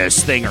 look at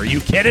this thing. Are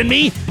you kidding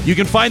me? You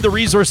can find the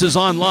resources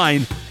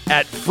online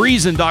at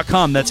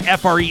Friesen.com. That's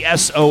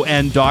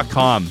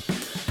Freson.com.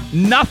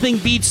 Nothing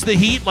beats the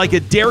heat like a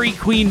Dairy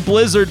Queen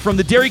blizzard from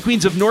the Dairy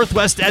Queens of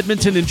Northwest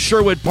Edmonton and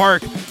Sherwood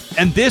Park.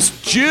 And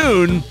this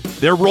June,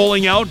 they're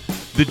rolling out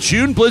the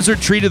June Blizzard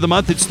Treat of the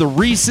Month. It's the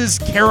Reese's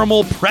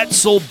Caramel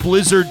Pretzel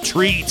Blizzard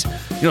Treat.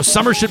 You know,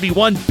 summer should be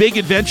one big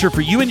adventure for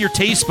you and your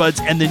taste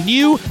buds, and the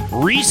new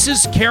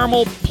Reese's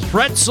Caramel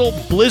Pretzel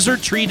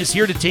Blizzard Treat is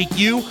here to take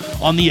you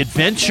on the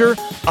adventure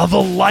of a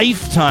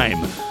lifetime.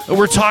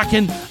 We're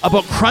talking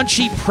about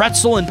crunchy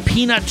pretzel and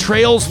peanut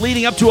trails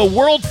leading up to a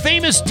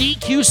world-famous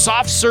DQ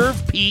soft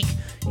serve peak.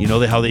 You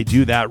know how they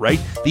do that, right?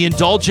 The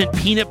indulgent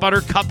peanut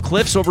butter cup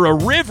cliffs over a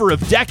river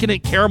of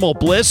decadent caramel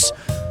bliss.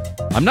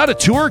 I'm not a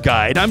tour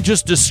guide. I'm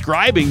just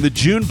describing the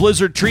June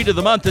Blizzard Treat of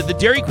the Month at the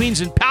Dairy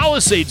Queens in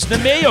Palisades,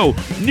 Namao,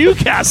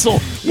 Newcastle,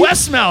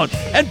 Westmount,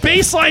 and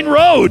Baseline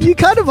Road. You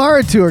kind of are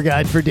a tour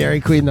guide for Dairy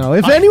Queen, though.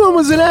 If anyone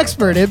was an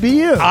expert, it'd be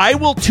you. I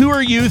will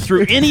tour you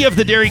through any of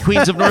the Dairy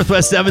Queens of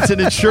Northwest Edmonton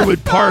and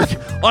Sherwood Park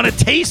on a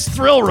taste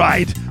thrill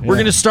ride. We're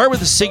going to start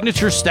with a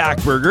signature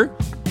stack burger.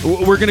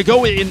 We're going to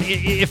go in,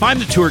 if I'm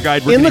the tour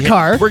guide, we're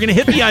going to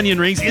hit the onion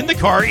rings in the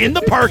car, in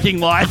the parking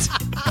lot.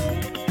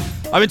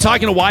 I've been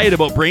talking to Wyatt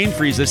about brain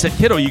freeze. I said,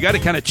 kiddo, you got to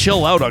kind of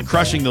chill out on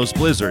crushing those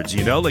blizzards,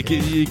 you know? Like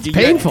it's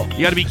painful.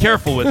 You got to be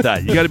careful with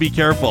that. You got to be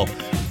careful.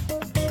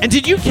 And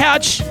did you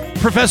catch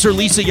Professor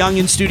Lisa Young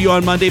in studio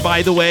on Monday,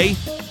 by the way?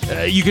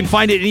 You can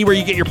find it anywhere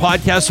you get your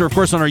podcasts or, of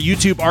course, on our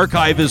YouTube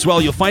archive as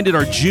well. You'll find it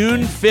our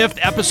June 5th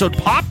episode.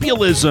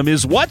 Populism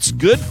is what's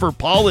good for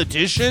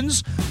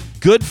politicians,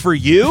 good for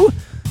you.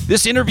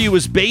 This interview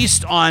was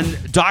based on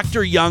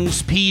Dr.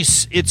 Young's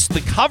piece. It's the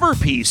cover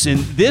piece in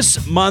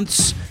this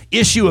month's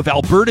issue of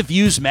Alberta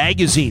Views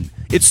magazine.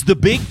 It's the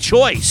big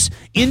choice,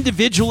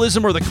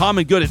 individualism or the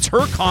common good. It's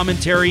her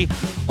commentary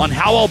on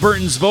how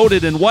Albertans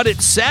voted and what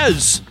it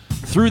says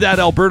through that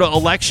Alberta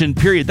election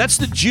period. That's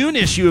the June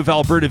issue of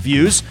Alberta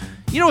Views.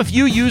 You know, if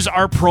you use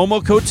our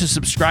promo code to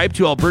subscribe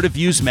to Alberta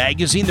Views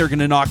magazine, they're going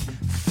to knock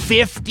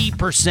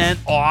 50%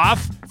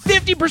 off.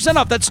 50%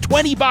 off. That's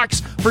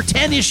 $20 for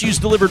 10 issues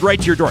delivered right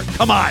to your door.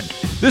 Come on.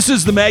 This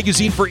is the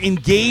magazine for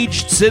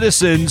engaged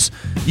citizens.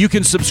 You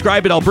can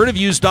subscribe at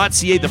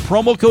albertaviews.ca. The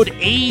promo code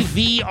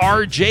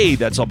AVRJ.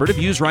 That's Alberta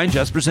Views, Ryan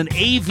Jesperson,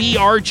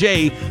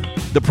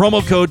 AVRJ. The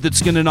promo code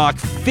that's going to knock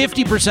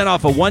 50%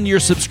 off a one-year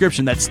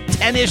subscription. That's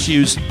 10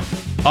 issues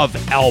of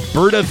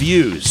Alberta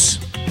Views.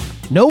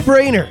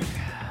 No-brainer.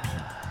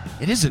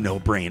 It is a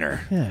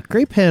no-brainer. Yeah,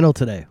 great panel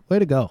today. Way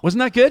to go. Wasn't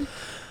that good?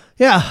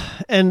 Yeah,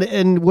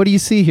 and what do you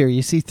see here?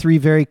 You see three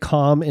very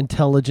calm,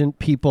 intelligent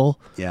people.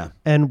 Yeah.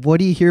 And what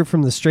do you hear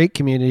from the straight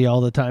community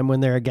all the time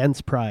when they're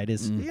against pride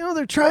is,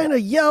 they're trying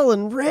to yell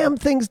and ram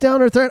things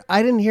down our throat.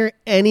 I didn't hear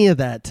any of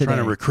that today.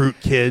 Trying to recruit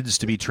kids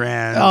to be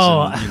trans.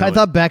 Oh, and, I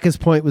thought Becca's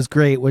point was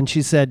great when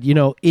she said,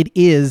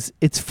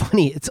 it's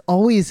funny. It's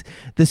always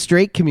the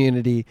straight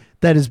community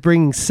that is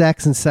bringing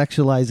sex and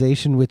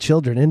sexualization with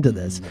children into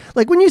this.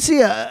 Like when you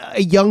see a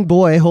young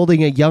boy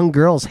holding a young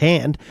girl's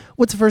hand,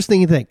 what's the first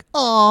thing you think?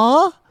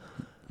 Aww.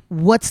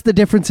 What's the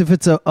difference if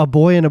it's a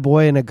boy and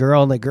a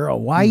girl and a girl?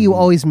 Why are you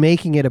always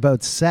making it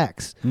about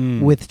sex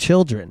with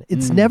children?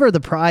 It's never the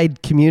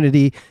pride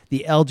community,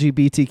 the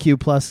LGBTQ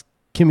plus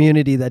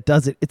community that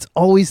does it. It's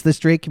always the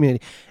straight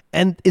community.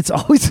 And it's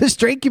always the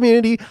straight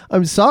community.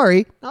 I'm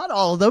sorry, not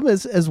all of them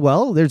as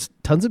well. There's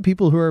tons of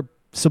people who are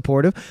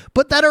supportive,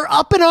 but that are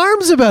up in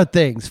arms about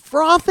things,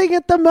 frothing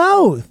at the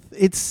mouth.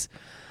 It's,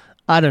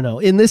 I don't know.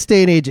 In this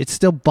day and age, it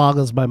still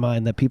boggles my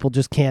mind that people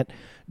just can't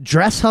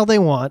dress how they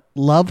want,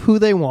 love who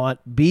they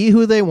want, be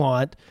who they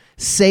want,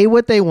 say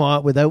what they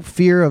want without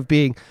fear of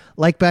being,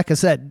 like Becca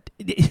said,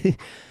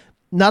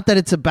 not that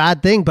it's a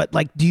bad thing, but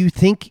like, do you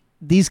think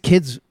these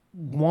kids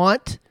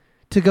want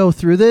to go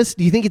through this?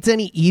 Do you think it's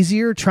any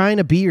easier trying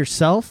to be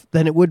yourself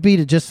than it would be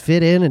to just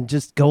fit in and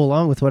just go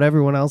along with what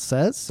everyone else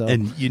says? So.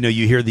 And,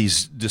 you hear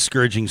these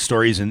discouraging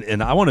stories,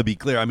 and I want to be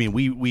clear. I mean,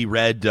 we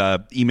read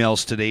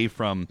emails today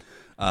from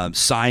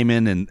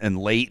Simon and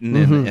Leighton,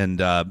 and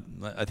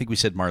I think we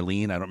said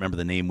Marlene. I don't remember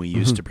the name we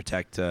used to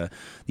protect the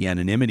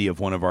anonymity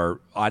of one of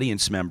our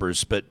audience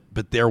members, but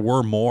there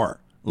were more.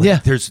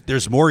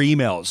 There's more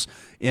emails,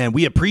 and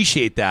we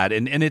appreciate that.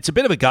 And it's a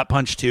bit of a gut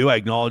punch too. I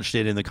acknowledged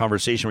it in the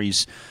conversation where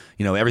he's,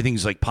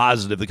 everything's like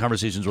positive. The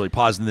conversation's really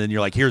positive. And then you're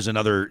like, here's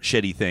another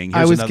shitty thing.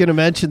 I was going to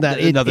mention that.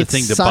 Another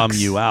thing to bum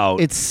you out.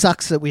 It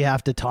sucks that we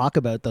have to talk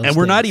about those And things.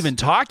 we're not even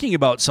talking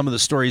about some of the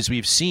stories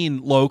we've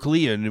seen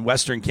locally in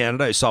Western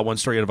Canada. I saw one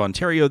story out of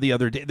Ontario the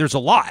other day. There's a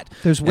lot.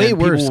 There's way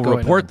worse. People will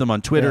report them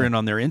on Twitter and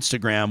on their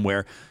Instagram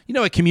where,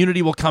 a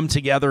community will come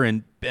together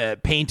and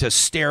paint a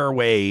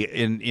stairway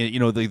in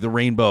the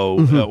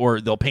rainbow,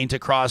 or they'll paint a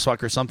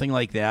crosswalk or something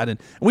like that.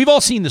 And we've all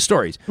seen the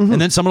stories.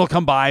 And then someone will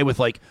come by with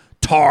like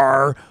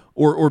tar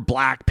or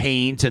black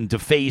paint and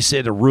deface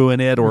it or ruin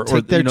it, or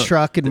take their you know,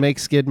 truck and make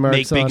skid marks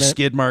make big on it.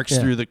 skid marks Yeah.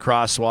 through the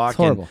crosswalk. It's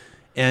horrible.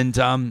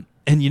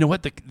 And you know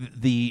what?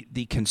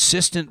 The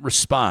consistent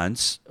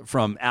response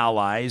from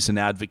allies and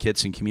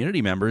advocates and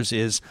community members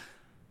is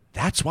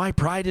that's why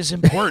Pride is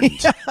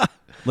important.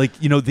 Like,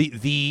 you know,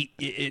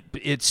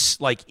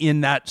 it's like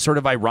in that sort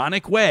of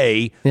ironic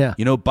way, Yeah.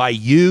 you know, by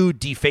you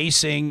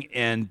defacing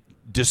and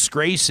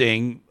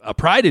disgracing a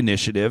Pride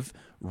initiative,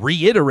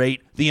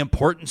 reiterate the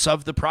importance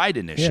of the Pride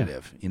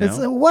initiative. You know, It's,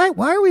 why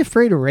are we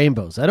afraid of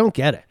rainbows? I don't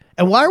get it.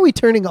 And why are we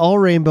turning all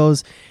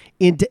rainbows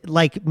into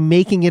like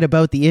making it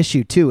about the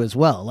issue too as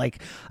well?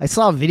 Like I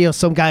saw a video of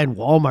some guy in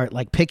Walmart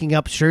like picking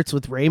up shirts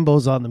with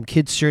rainbows on them,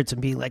 kids' shirts,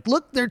 and being like,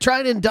 look, they're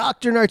trying to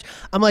indoctrinate.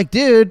 I'm like,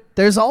 dude,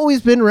 there's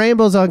always been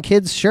rainbows on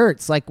kids'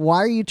 shirts. Like, why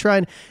are you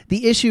trying?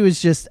 The issue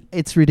is just,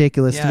 it's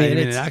ridiculous to me. and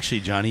And actually,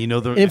 Johnny, you know,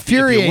 infuriates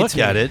if you look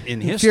me. at it in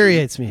history,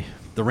 Infuriates me.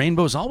 the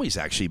rainbow's always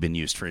actually been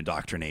used for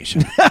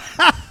indoctrination.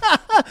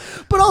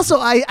 But also,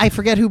 I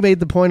forget who made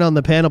the point on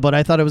the panel, but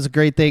I thought it was a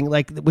great thing,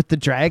 like with the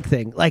drag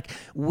thing. Like,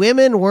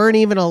 women weren't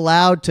even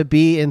allowed to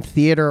be in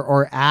theater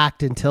or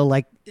act until,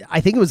 like,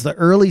 I think it was the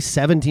early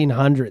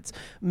 1700s.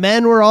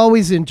 Men were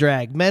always in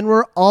drag. Men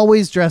were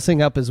always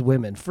dressing up as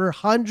women for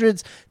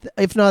hundreds,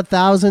 if not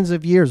thousands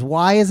of years.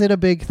 Why is it a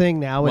big thing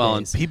nowadays? Well,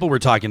 and people were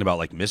talking about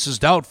like Mrs.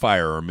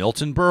 Doubtfire or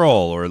Milton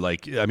Berle or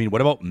like, I mean,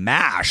 what about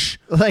MASH?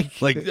 Like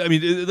I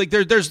mean, like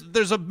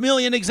there's a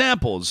million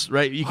examples,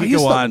 right? You I could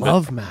used go to on.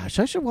 love MASH.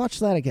 I should watch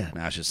that again.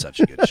 But MASH is such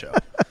a good show.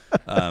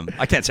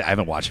 I can't say I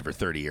haven't watched it for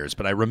 30 years,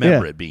 but I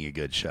remember Yeah. it being a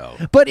good show.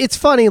 But it's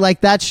funny,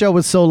 like that show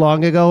was so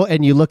long ago,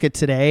 and you look at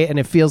today, and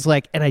it feels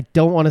like, and I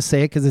don't want to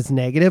say it because it's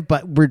negative,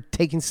 but we're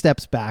taking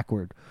steps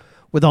backward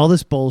with all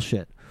this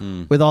bullshit,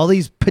 with all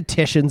these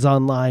petitions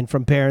online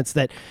from parents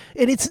that,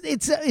 and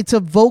it's a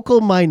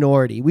vocal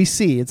minority. We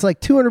see it's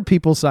like 200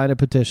 people sign a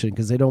petition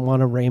because they don't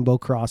want a rainbow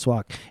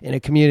crosswalk in a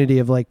community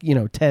of like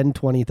 10,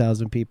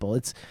 20,000 people.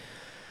 It's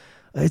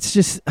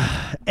just,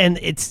 and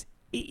it's.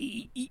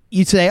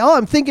 You say, oh,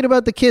 I'm thinking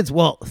about the kids.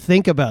 Well,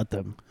 think about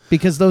them,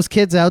 because those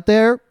kids out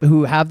there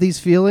who have these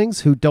feelings,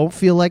 who don't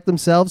feel like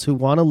themselves, who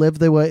want to live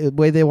the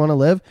way they want to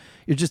live,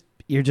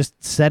 you're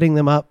just setting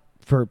them up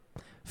for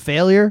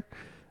failure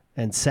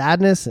and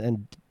sadness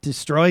and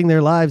destroying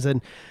their lives.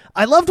 And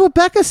I loved what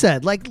Becca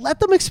said. Like, let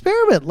them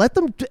experiment. Let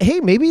them,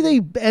 hey, maybe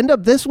they end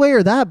up this way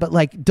or that, but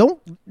like,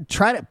 don't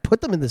try to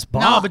put them in this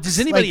box. No, but does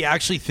anybody Like,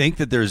 actually think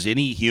that there's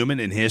any human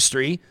in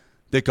history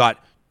that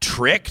got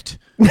tricked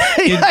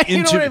Yeah,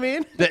 you know what I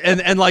mean?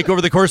 And like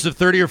over the course of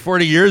 30 or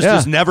 40 years Yeah.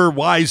 just never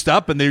wised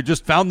up, and they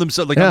just found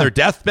themselves like Yeah. on their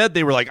deathbed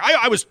they were like,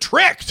 I was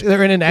tricked.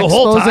 They're in an the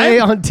whole expose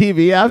time. on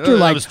TV after, I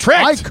like, was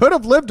tricked. I could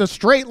have lived a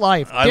straight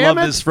life. I Damn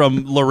love it. this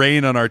from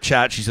Lorraine on our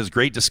chat. She says,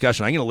 great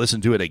discussion. I'm going to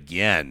listen to it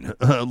again.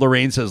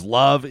 Lorraine says,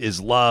 love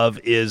is love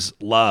is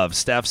love.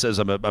 Steph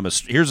says,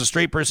 here's a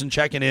straight person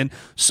checking in,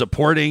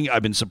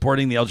 I've been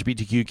supporting the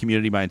LGBTQ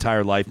community my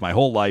entire life, my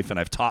whole life, and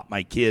I've taught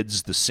my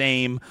kids the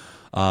same.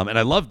 And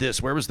I love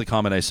this. Where was the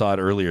comment? I saw it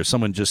earlier.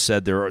 Someone just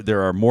said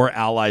there are more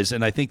allies,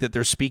 and I think that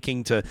they're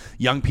speaking to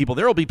young people.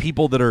 There will be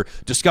people that are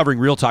discovering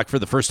Real Talk for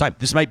the first time.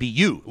 This might be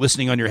you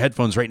listening on your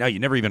headphones right now. You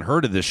never even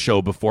heard of this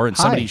show before, and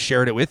somebody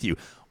shared it with you.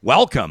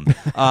 Welcome.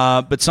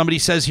 But somebody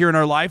says here in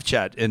our live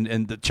chat,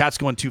 and the chat's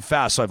going too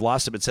fast, so I've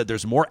lost it, but said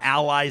there's more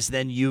allies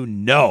than you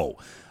know.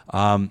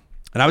 And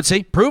I would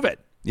say prove it.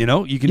 You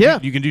know, you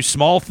can do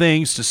small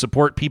things to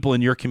support people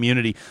in your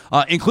community,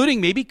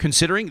 including maybe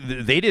considering,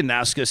 they didn't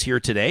ask us here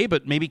today,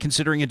 but maybe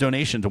considering a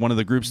donation to one of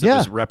the groups that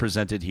was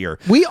represented here.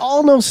 We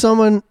all know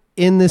someone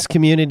in this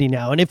community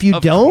now. And if you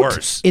don't,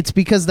 course. it's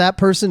because that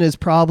person is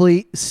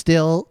probably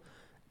still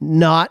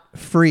not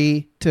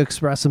free to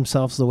express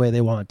themselves the way they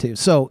want to.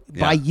 So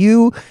by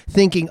you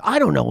thinking, I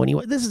don't know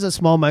anyone, this is a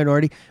small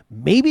minority,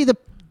 maybe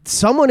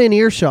someone in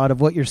earshot of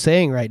what you're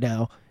saying right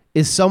now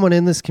is someone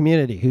in this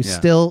community who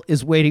still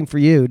is waiting for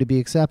you to be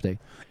accepting.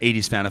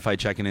 80s Fanified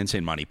checking in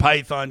saying Monty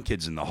Python,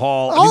 Kids in the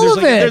Hall. All of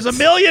it. There's a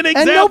million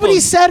examples. And nobody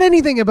said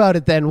anything about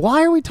it then.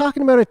 Why are we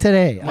talking about it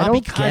today? I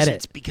don't get it.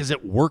 It's because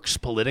it works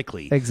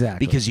politically.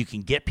 Exactly. Because you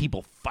can get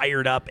people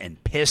fired up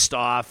and pissed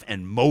off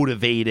and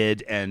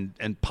motivated, and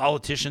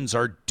politicians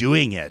are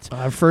doing it.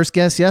 Our first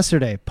guest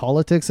yesterday,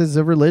 politics is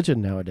a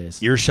religion nowadays.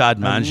 Irshad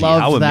Manji,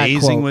 loved how that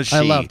amazing quote. was she?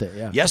 I loved it,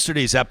 yeah.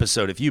 Yesterday's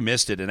episode, if you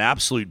missed it, an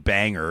absolute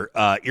banger.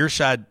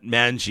 Irshad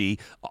Manji,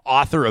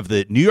 author of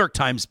the New York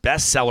Times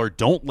bestseller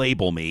Don't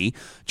Label Me,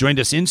 joined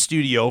us in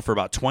studio for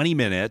about 20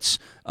 minutes,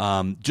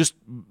 just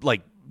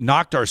like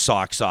knocked our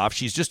socks off.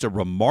 She's just a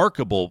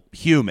remarkable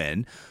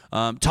human,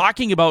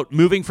 talking about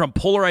moving from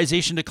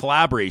polarization to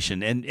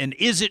collaboration. And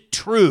is it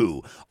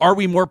true? Are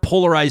we more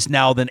polarized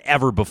now than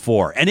ever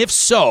before? And if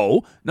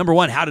so, number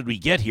one, how did we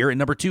get here? And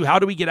number two, how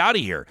do we get out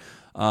of here?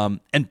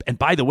 And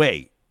by the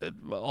way,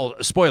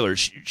 spoilers,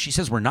 she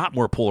says we're not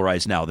more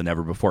polarized now than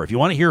ever before. If you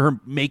want to hear her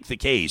make the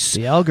case,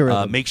 the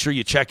algorithm, make sure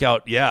you check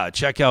out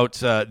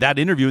that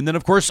interview. And then,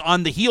 of course,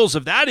 on the heels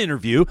of that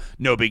interview,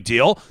 no big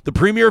deal, the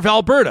Premier of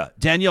Alberta,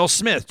 Danielle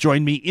Smith,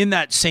 joined me in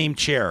that same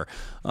chair.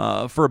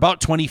 for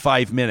about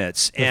 25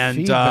 minutes.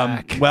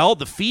 Feedback.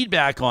 The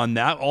feedback on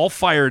that, all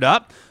fired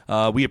up.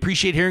 We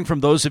appreciate hearing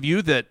from those of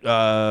you that,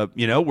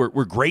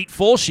 we're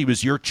grateful. She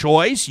was your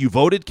choice. You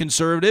voted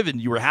Conservative,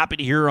 and you were happy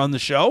to hear her on the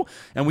show.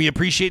 And we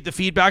appreciate the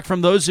feedback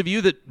from those of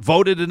you that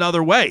voted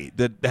another way,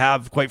 that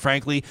have, quite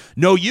frankly,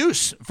 no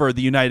use for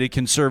the United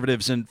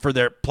Conservatives and for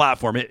their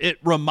platform. It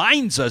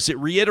reminds us, it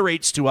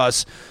reiterates to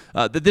us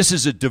that this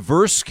is a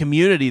diverse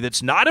community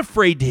that's not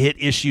afraid to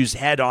hit issues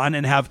head on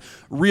and have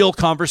real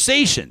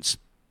conversations.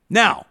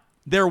 Now,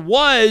 there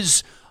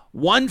was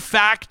one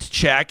fact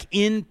check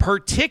in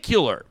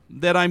particular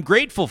that I'm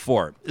grateful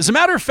for. As a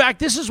matter of fact,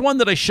 this is one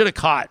that I should have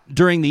caught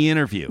during the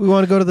interview. We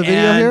want to go to the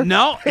video here?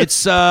 No,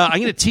 it's I'm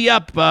going to tee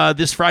up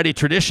this Friday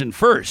tradition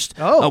first.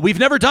 We've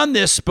never done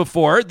this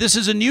before. This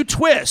is a new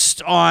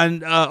twist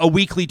on a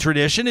weekly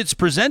tradition. It's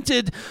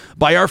presented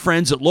by our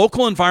friends at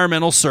Local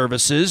Environmental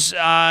Services.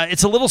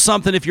 It's a little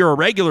something, if you're a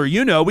regular,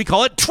 we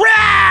call it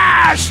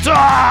Trash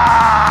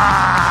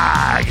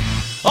Talk!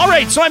 All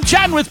right, so I'm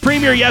chatting with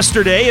Premier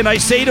yesterday, and I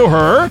say to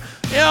her,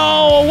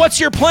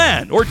 what's your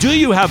plan? Or do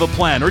you have a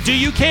plan? Or do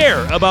you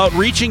care about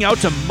reaching out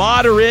to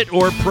moderate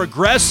or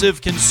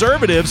progressive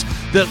conservatives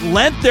that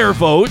lent their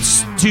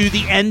votes to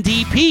the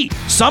NDP?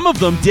 Some of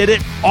them did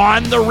it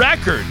on the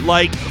record,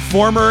 like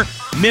former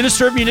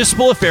Minister of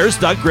Municipal Affairs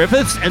Doug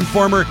Griffiths and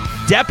former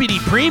Deputy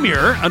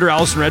Premier under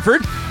Alison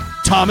Redford,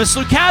 Thomas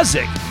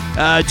Lukaszuk.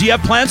 Do you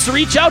have plans to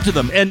reach out to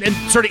them? And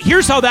sort of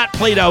here's how that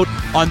played out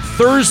on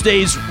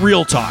Thursday's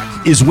Real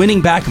Talk. Is winning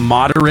back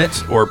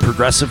moderate or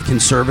progressive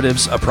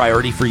conservatives a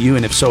priority for you?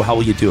 And if so, how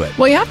will you do it?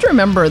 Well, you have to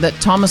remember that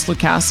Thomas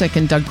Lukaszuk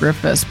and Doug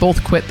Griffiths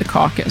both quit the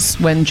caucus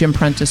when Jim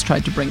Prentice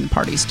tried to bring the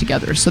parties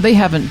together. So they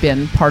haven't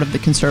been part of the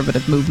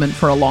conservative movement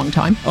for a long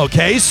time.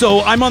 Okay,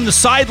 so I'm on the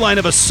sideline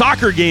of a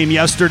soccer game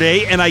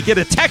yesterday, and I get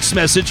a text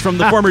message from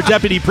the former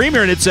Deputy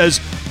Premier, and it says,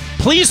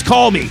 "Please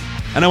call me."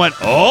 And I went,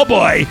 oh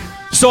boy.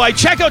 So I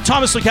check out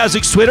Thomas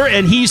Lukaszuk's Twitter,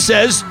 and he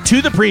says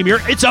to the Premier,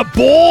 it's a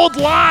bold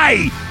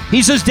lie.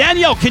 He says,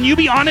 Danielle, can you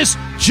be honest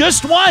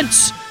just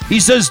once? He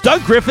says,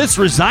 Doug Griffiths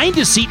resigned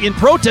his seat in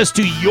protest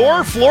to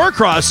your floor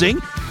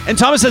crossing. And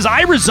Thomas says,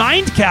 I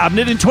resigned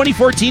cabinet in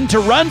 2014 to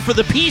run for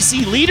the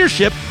PC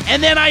leadership,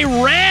 and then I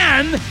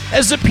ran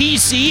as a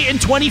PC in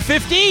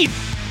 2015.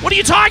 What are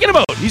you talking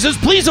about? He says,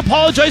 please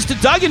apologize to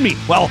Doug and me.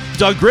 Well,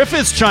 Doug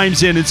Griffiths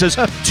chimes in and says,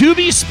 to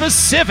be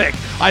specific,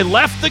 I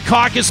left the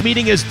caucus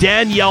meeting as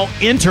Danielle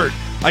entered.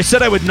 I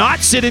said I would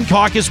not sit in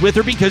caucus with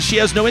her because she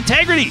has no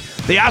integrity.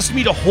 They asked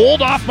me to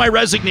hold off my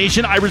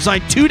resignation. I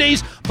resigned 2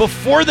 days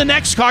before the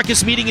next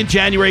caucus meeting in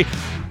January,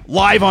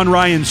 live on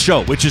Ryan's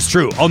show, which is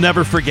true. I'll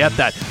never forget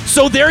that.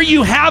 So there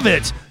you have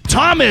it.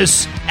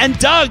 Thomas and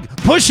Doug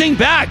pushing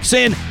back,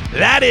 saying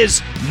that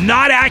is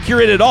not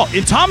accurate at all.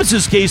 In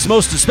Thomas's case,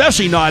 most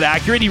especially not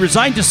accurate. He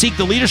resigned to seek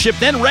the leadership,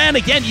 then ran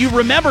again. You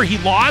remember he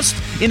lost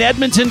in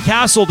Edmonton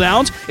Castle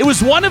Downs. It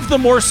was one of the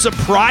more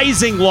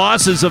surprising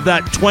losses of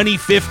that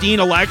 2015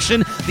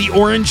 election, the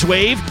Orange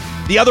Wave.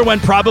 The other one,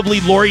 probably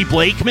Laurie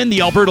Blakeman,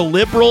 the Alberta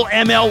Liberal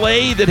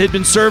MLA that had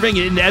been serving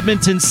in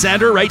Edmonton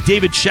Centre, right?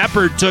 David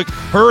Shepherd took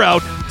her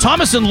out.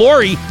 Thomas and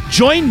Laurie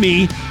joined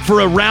me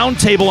for a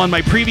roundtable on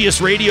my previous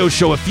radio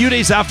show a few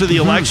days after the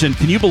election.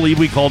 Can you believe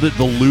we called it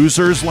the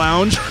Losers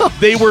Lounge?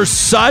 They were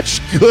such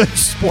good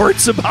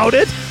sports about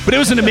it, but it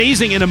was an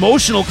amazing and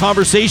emotional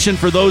conversation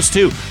for those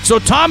two. So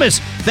Thomas,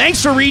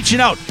 thanks for reaching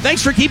out.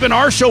 Thanks for keeping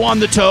our show on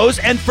the toes.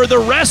 And for the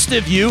rest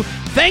of you,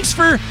 thanks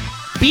for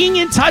being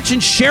in touch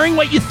and sharing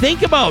what you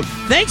think about.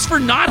 Thanks for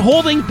not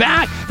holding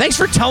back. Thanks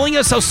for telling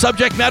us how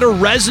subject matter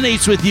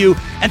resonates with you.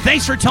 And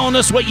thanks for telling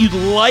us what you'd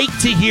like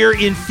to hear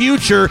in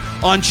future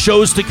on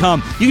shows to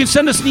come. You can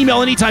send us an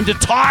email anytime to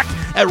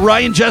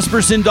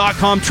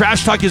talk@ryanjesperson.com.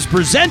 Trash Talk is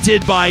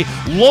presented by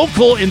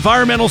Local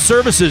Environmental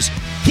Services.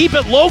 Keep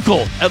it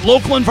local at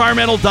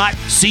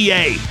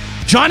localenvironmental.ca.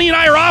 Johnny and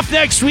I are off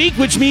next week,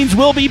 which means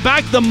we'll be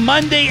back the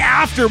Monday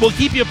after. We'll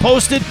keep you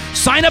posted.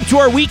 Sign up to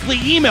our weekly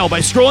email by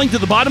scrolling to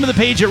the bottom of the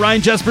page at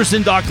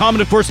ryanjesperson.com.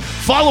 And, of course,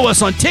 follow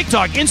us on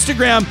TikTok,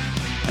 Instagram,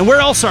 and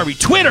where else are we?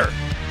 Twitter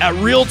at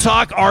Real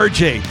Talk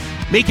RJ.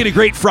 Make it a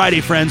great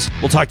Friday, friends.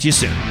 We'll talk to you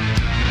soon.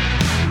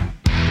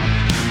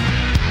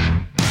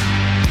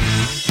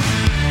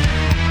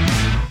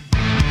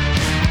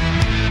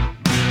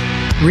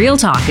 Real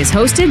Talk is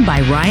hosted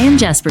by Ryan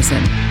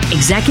Jesperson.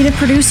 Executive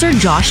producer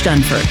Josh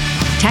Dunford.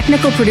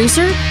 Technical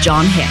producer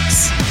John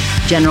Hicks.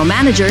 General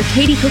manager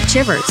Katie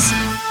Cook-Chivers.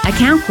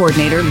 Account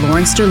coordinator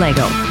Lawrence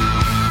Derlego.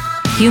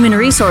 Human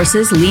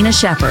resources Lena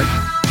Shepard.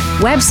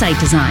 Website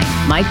design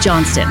Mike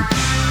Johnston.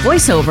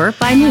 Voiceover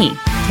by me,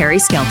 Carrie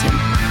Skelton.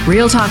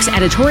 Real Talk's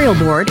editorial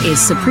board is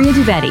Supriya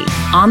Dwivedi,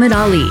 Ahmed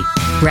Ali,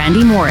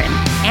 Brandy Morin,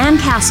 Ann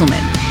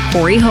Castleman,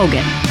 Corey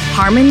Hogan,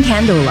 Harmon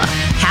Candola,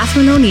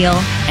 Catherine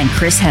O'Neill, and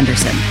Chris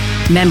Henderson.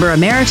 Member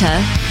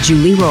Emerita,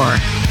 Julie Rohr.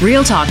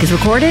 Real Talk is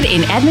recorded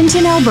in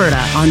Edmonton,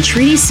 Alberta on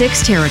Treaty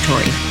 6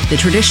 territory, the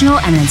traditional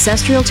and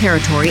ancestral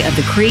territory of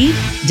the Cree,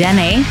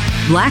 Dene,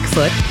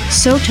 Blackfoot,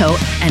 Saulteaux,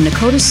 and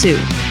Nakota Sioux,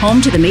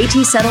 home to the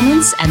Métis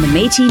settlements and the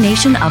Métis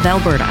Nation of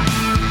Alberta.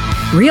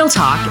 Real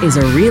Talk is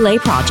a Relay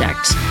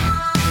project.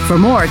 For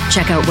more,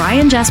 check out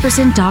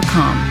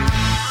ryanjasperson.com.